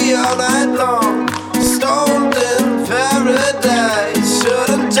boogie all night long. Stoned in paradise,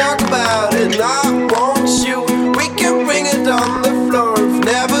 shouldn't talk about it. And I want you, we can bring it on the floor. We've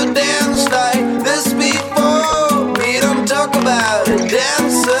never danced like this before. We don't talk about it,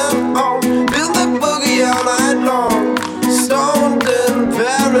 dancing on, do the boogie all night long. Stoned in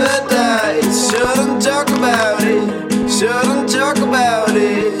paradise, shouldn't talk about it, shouldn't talk about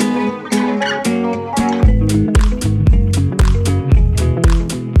it.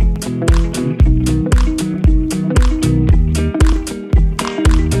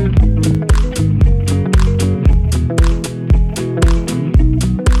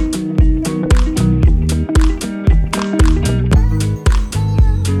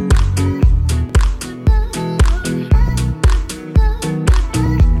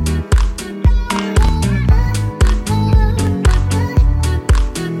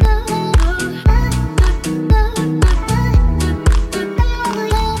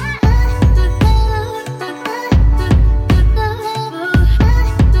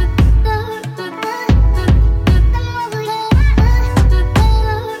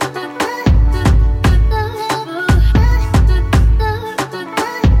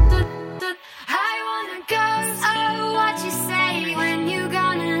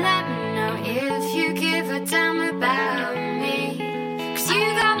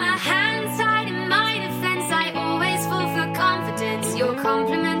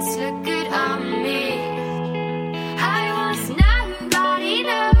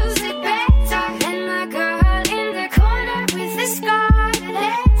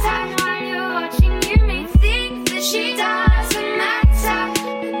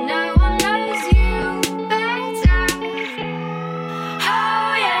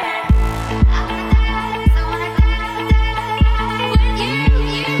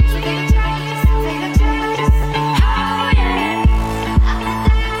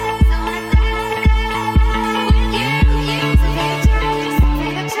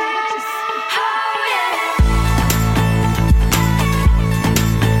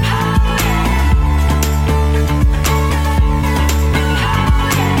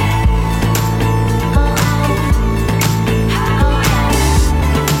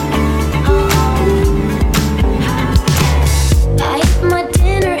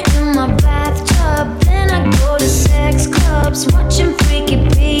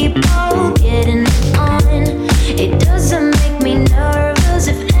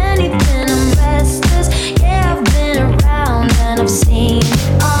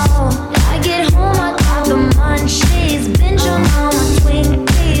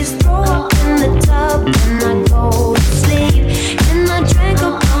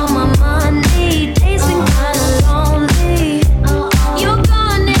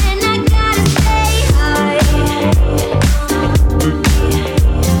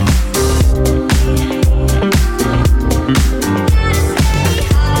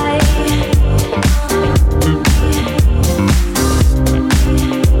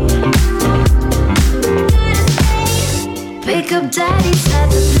 at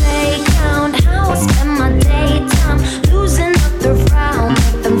the playground, how I spend my daytime, losing up the round,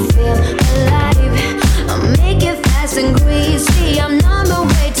 make them feel alive. I make it fast and greasy, I'm number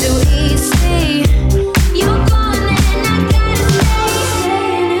way too easy. You're gone and I gotta stay.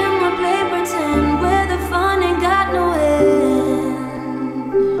 Staying in my play pretend, where the fun ain't got no end.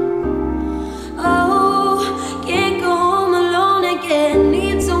 Oh, can't go home alone again,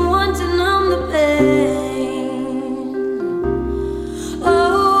 need someone to numb the pain.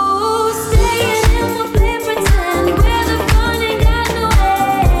 Oh, staying in my play pretend, where the fun ain't got no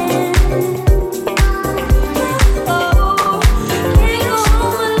end. Oh, can't go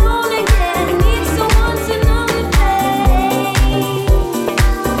home alone again, need someone to numb the pain.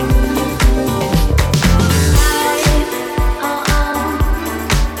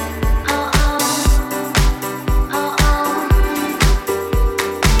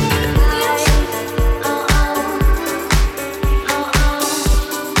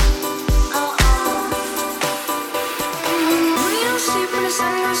 We don't sleep when the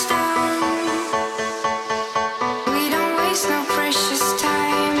sun goes down. We don't waste no precious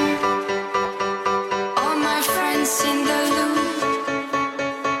time. All my friends in the loop,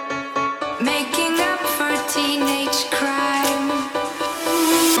 making up for teenage crime.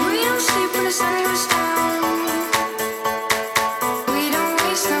 We don't sleep when the sun goes down. We don't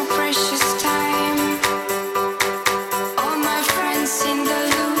waste no precious time. All my friends in the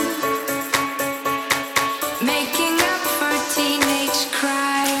loop, making up for teenage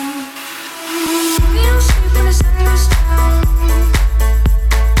crime. We don't sleep when the sun goes down.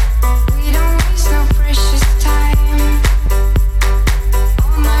 We don't waste no precious time.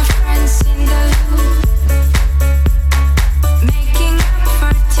 All my friends in the loop, making up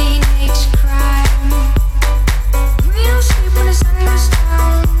for teenage crime. We don't sleep when the sun goes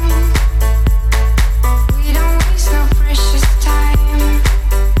down. We don't waste no precious time.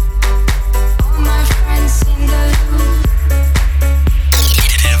 All my friends in the loop, making up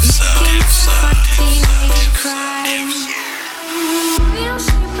for teenage crime. We don't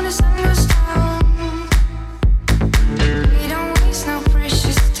sleep when the sun goes down. We don't waste no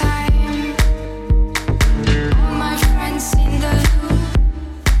precious time. All my friends in the loop,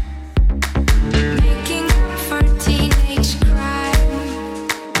 making up for teenage crime.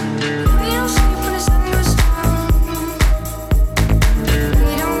 We don't sleep when the sun goes down.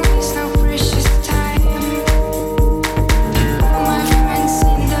 We don't waste no precious time. All my friends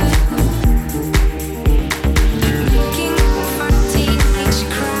in the loop, making up for teenage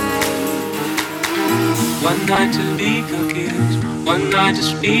crime. One night to be confused, one night to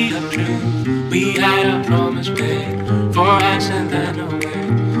speed up truth. We had a promise made, for us and then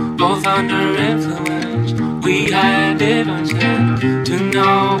away. Both under influence, we had divine sense to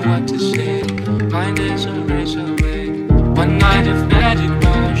know what to say. Mind is a race away. One night of magic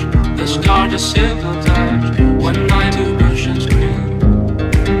rush, the start a simple touch. One night to push and scream,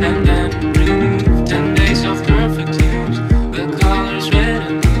 and then breathe. 10 days of perfect tunes, the colors red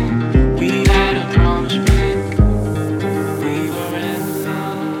and blue. We had a promise made, we were in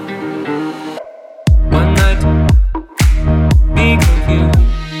love. One night, be confused.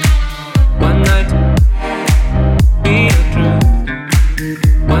 One night, be the truth.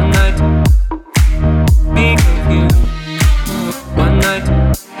 One night, be confused. One night,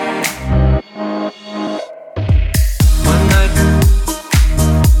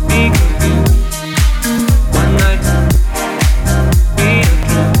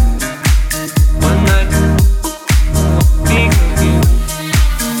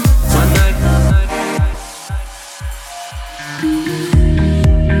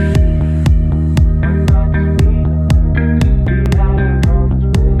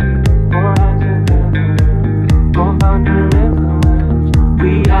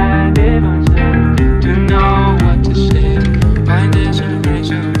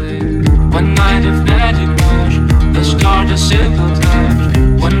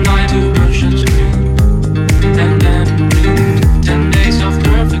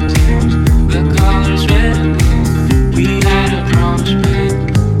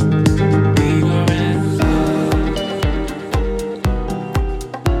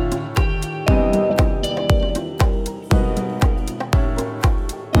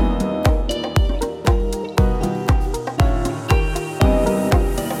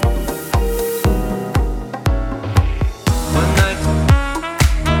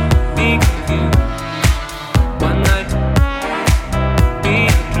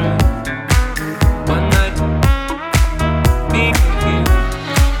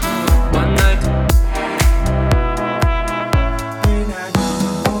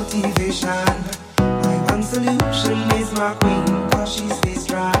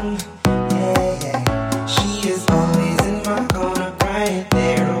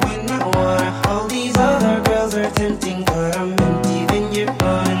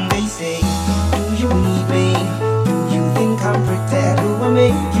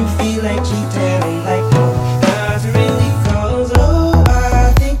 like cheating. I'm like, oh, that's really cause, oh,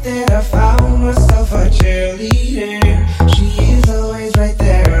 I think that I found myself a cheerleader. She is always right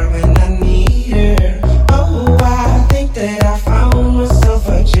there when I need her. Oh, I think that I found myself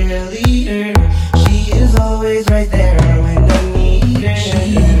a cheerleader. She is always right there when I need her.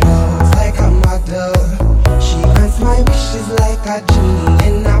 She looks like a model. She grants my wishes like a genie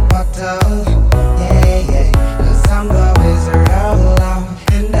in a bottle. Yeah, yeah, 'cause I'm the wizard of love,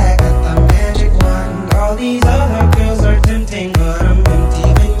 and I got the magic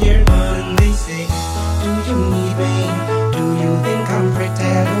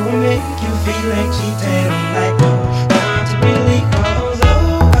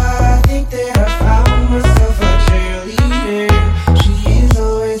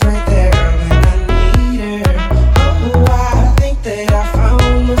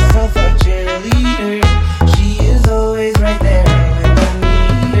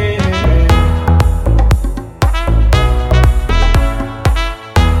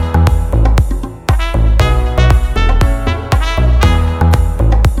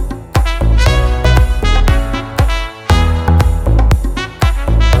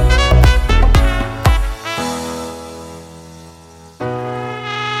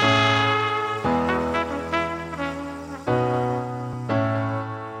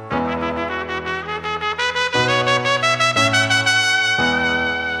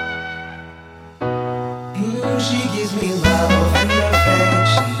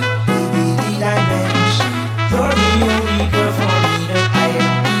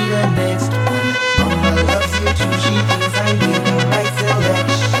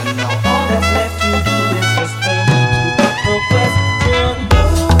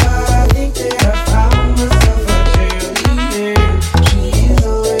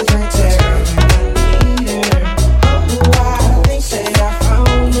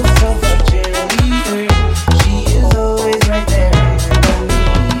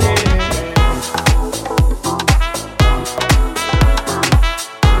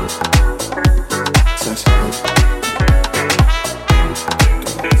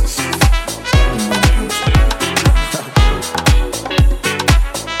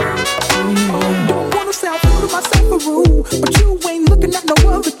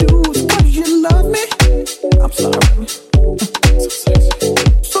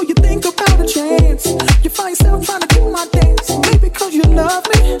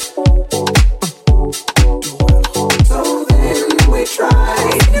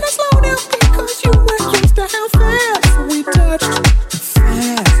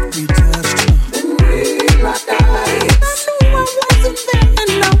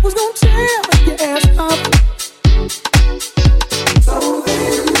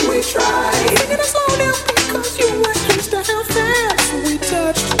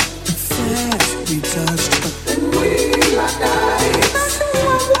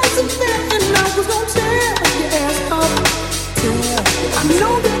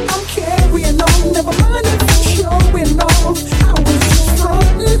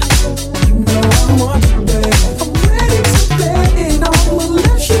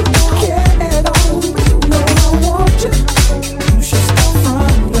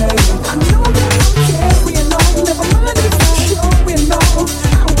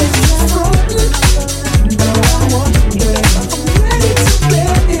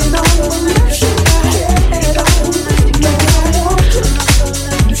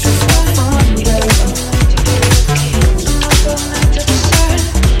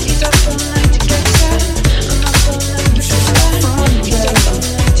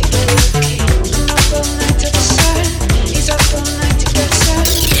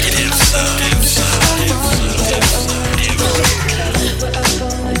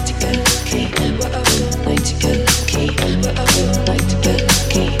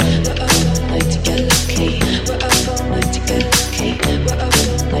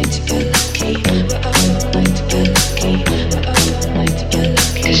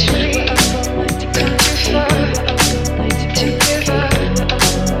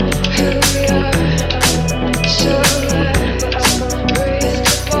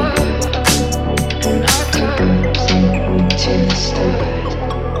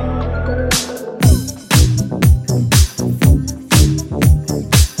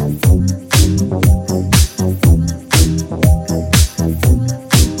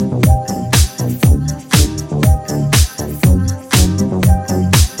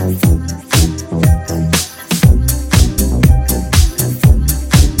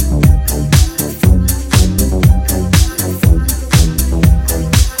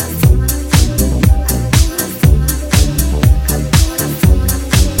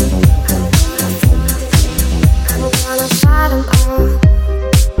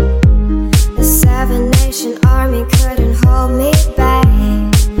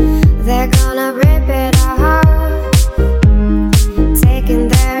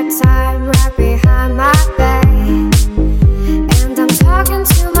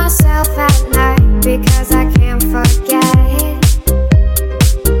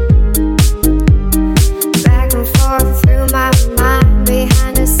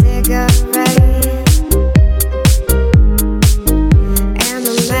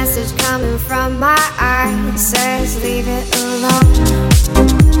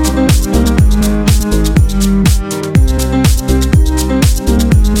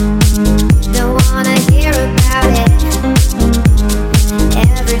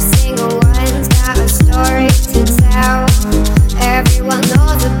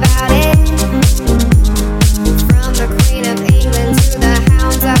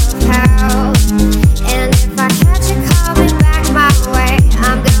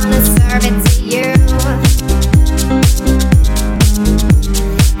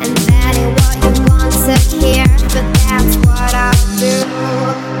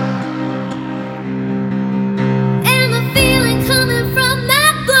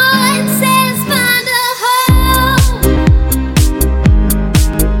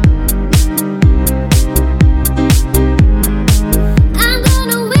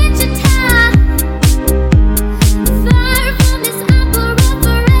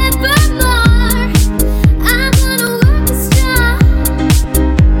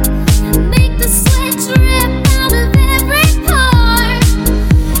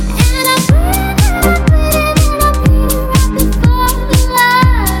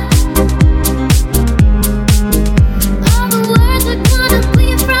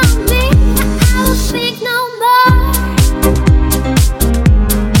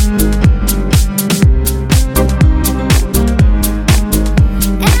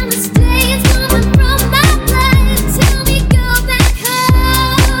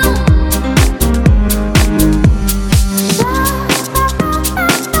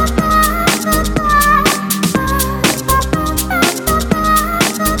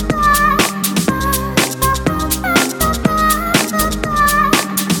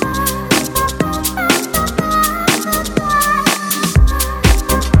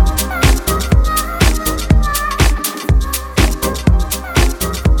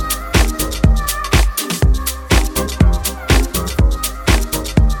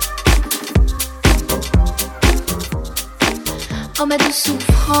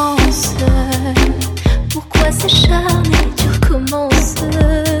souffrance. Pourquoi s'acharner, tu recommences?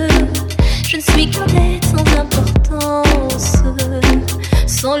 Je ne suis qu'un être sans importance.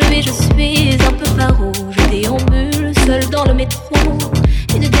 Sans lui, je suis un peu paro. Je déambule seul dans le métro.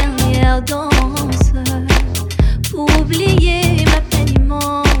 Une dernière danse pour oublier ma peine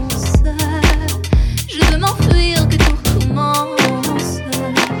immense. Je veux m'enfuir, que tout recommence.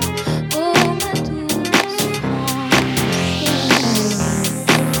 Oh ma douce France.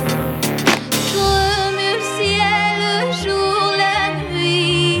 Je remue le ciel, le jour, la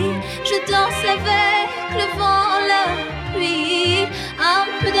nuit. Je danse avec le vent, la pluie. Un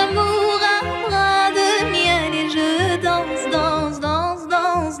peu d'amour, un brin de miel. Et je danse, danse, danse,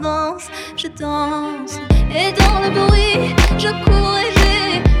 danse, danse. Je danse. Et dans le bruit, je cours et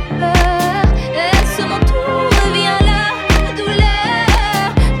j'ai peur. Et ce mon tour revient la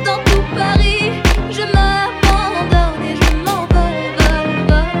douleur. Dans tout Paris, je m'abandonne et je m'envole, vol,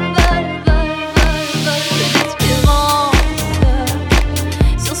 vol, vol, vol, vol, vol d'espérance.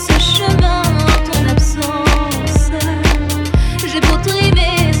 Sur ce chemin, en ton absence, j'ai beau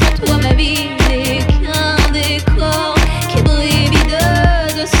trimer sans toi ma vie n'est qu'un décor qui brille vide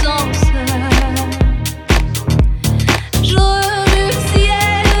de sens. Je remue le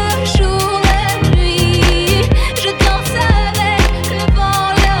ciel, le jour, la nuit. Je danse avec le vent,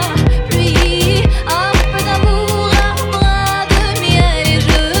 la pluie. Un peu d'amour, un brin de miel. Et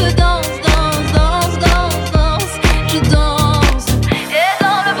je danse, danse, danse, danse, danse. Je danse. Et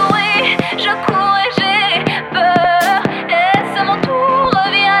dans le bruit, je cours et j'ai peur. Et c'est mon tour,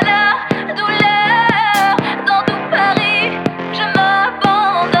 revient la douleur. Dans tout Paris, je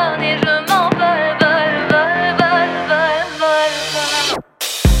m'abandonne et je m'envole, vol, vol, vol, vol, vol, vol.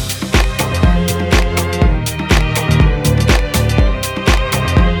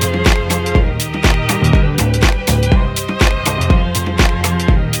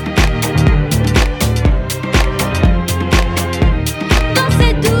 Dans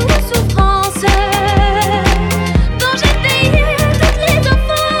ces douces souffrances dont j'ai payé toutes les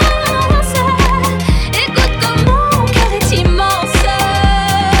offenses, écoute comme mon cœur est immense.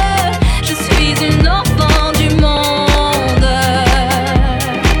 Je suis une enfant du monde.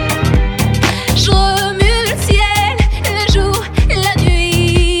 Je remue le ciel, le jour, la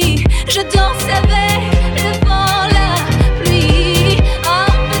nuit. Je danse avec le vent, la pluie.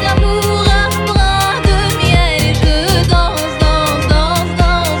 Un peu d'amour, un brin de miel. Et je danse, danse, danse,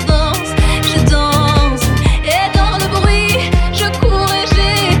 danse, danse. Je danse. Et dans le bruit, je cours et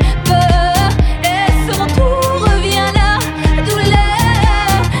j'ai peur. Et sur mon tour revient la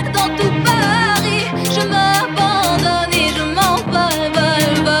douleur. Dans tout Paris, je m'abandonne et je m'envole,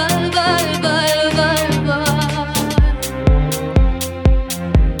 vol, vol, vol, vol, vol, vol.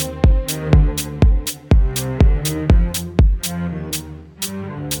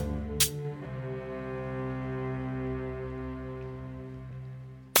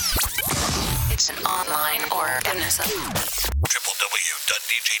 It's an online organism.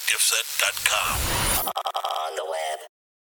 www.djdipset.com. On the web.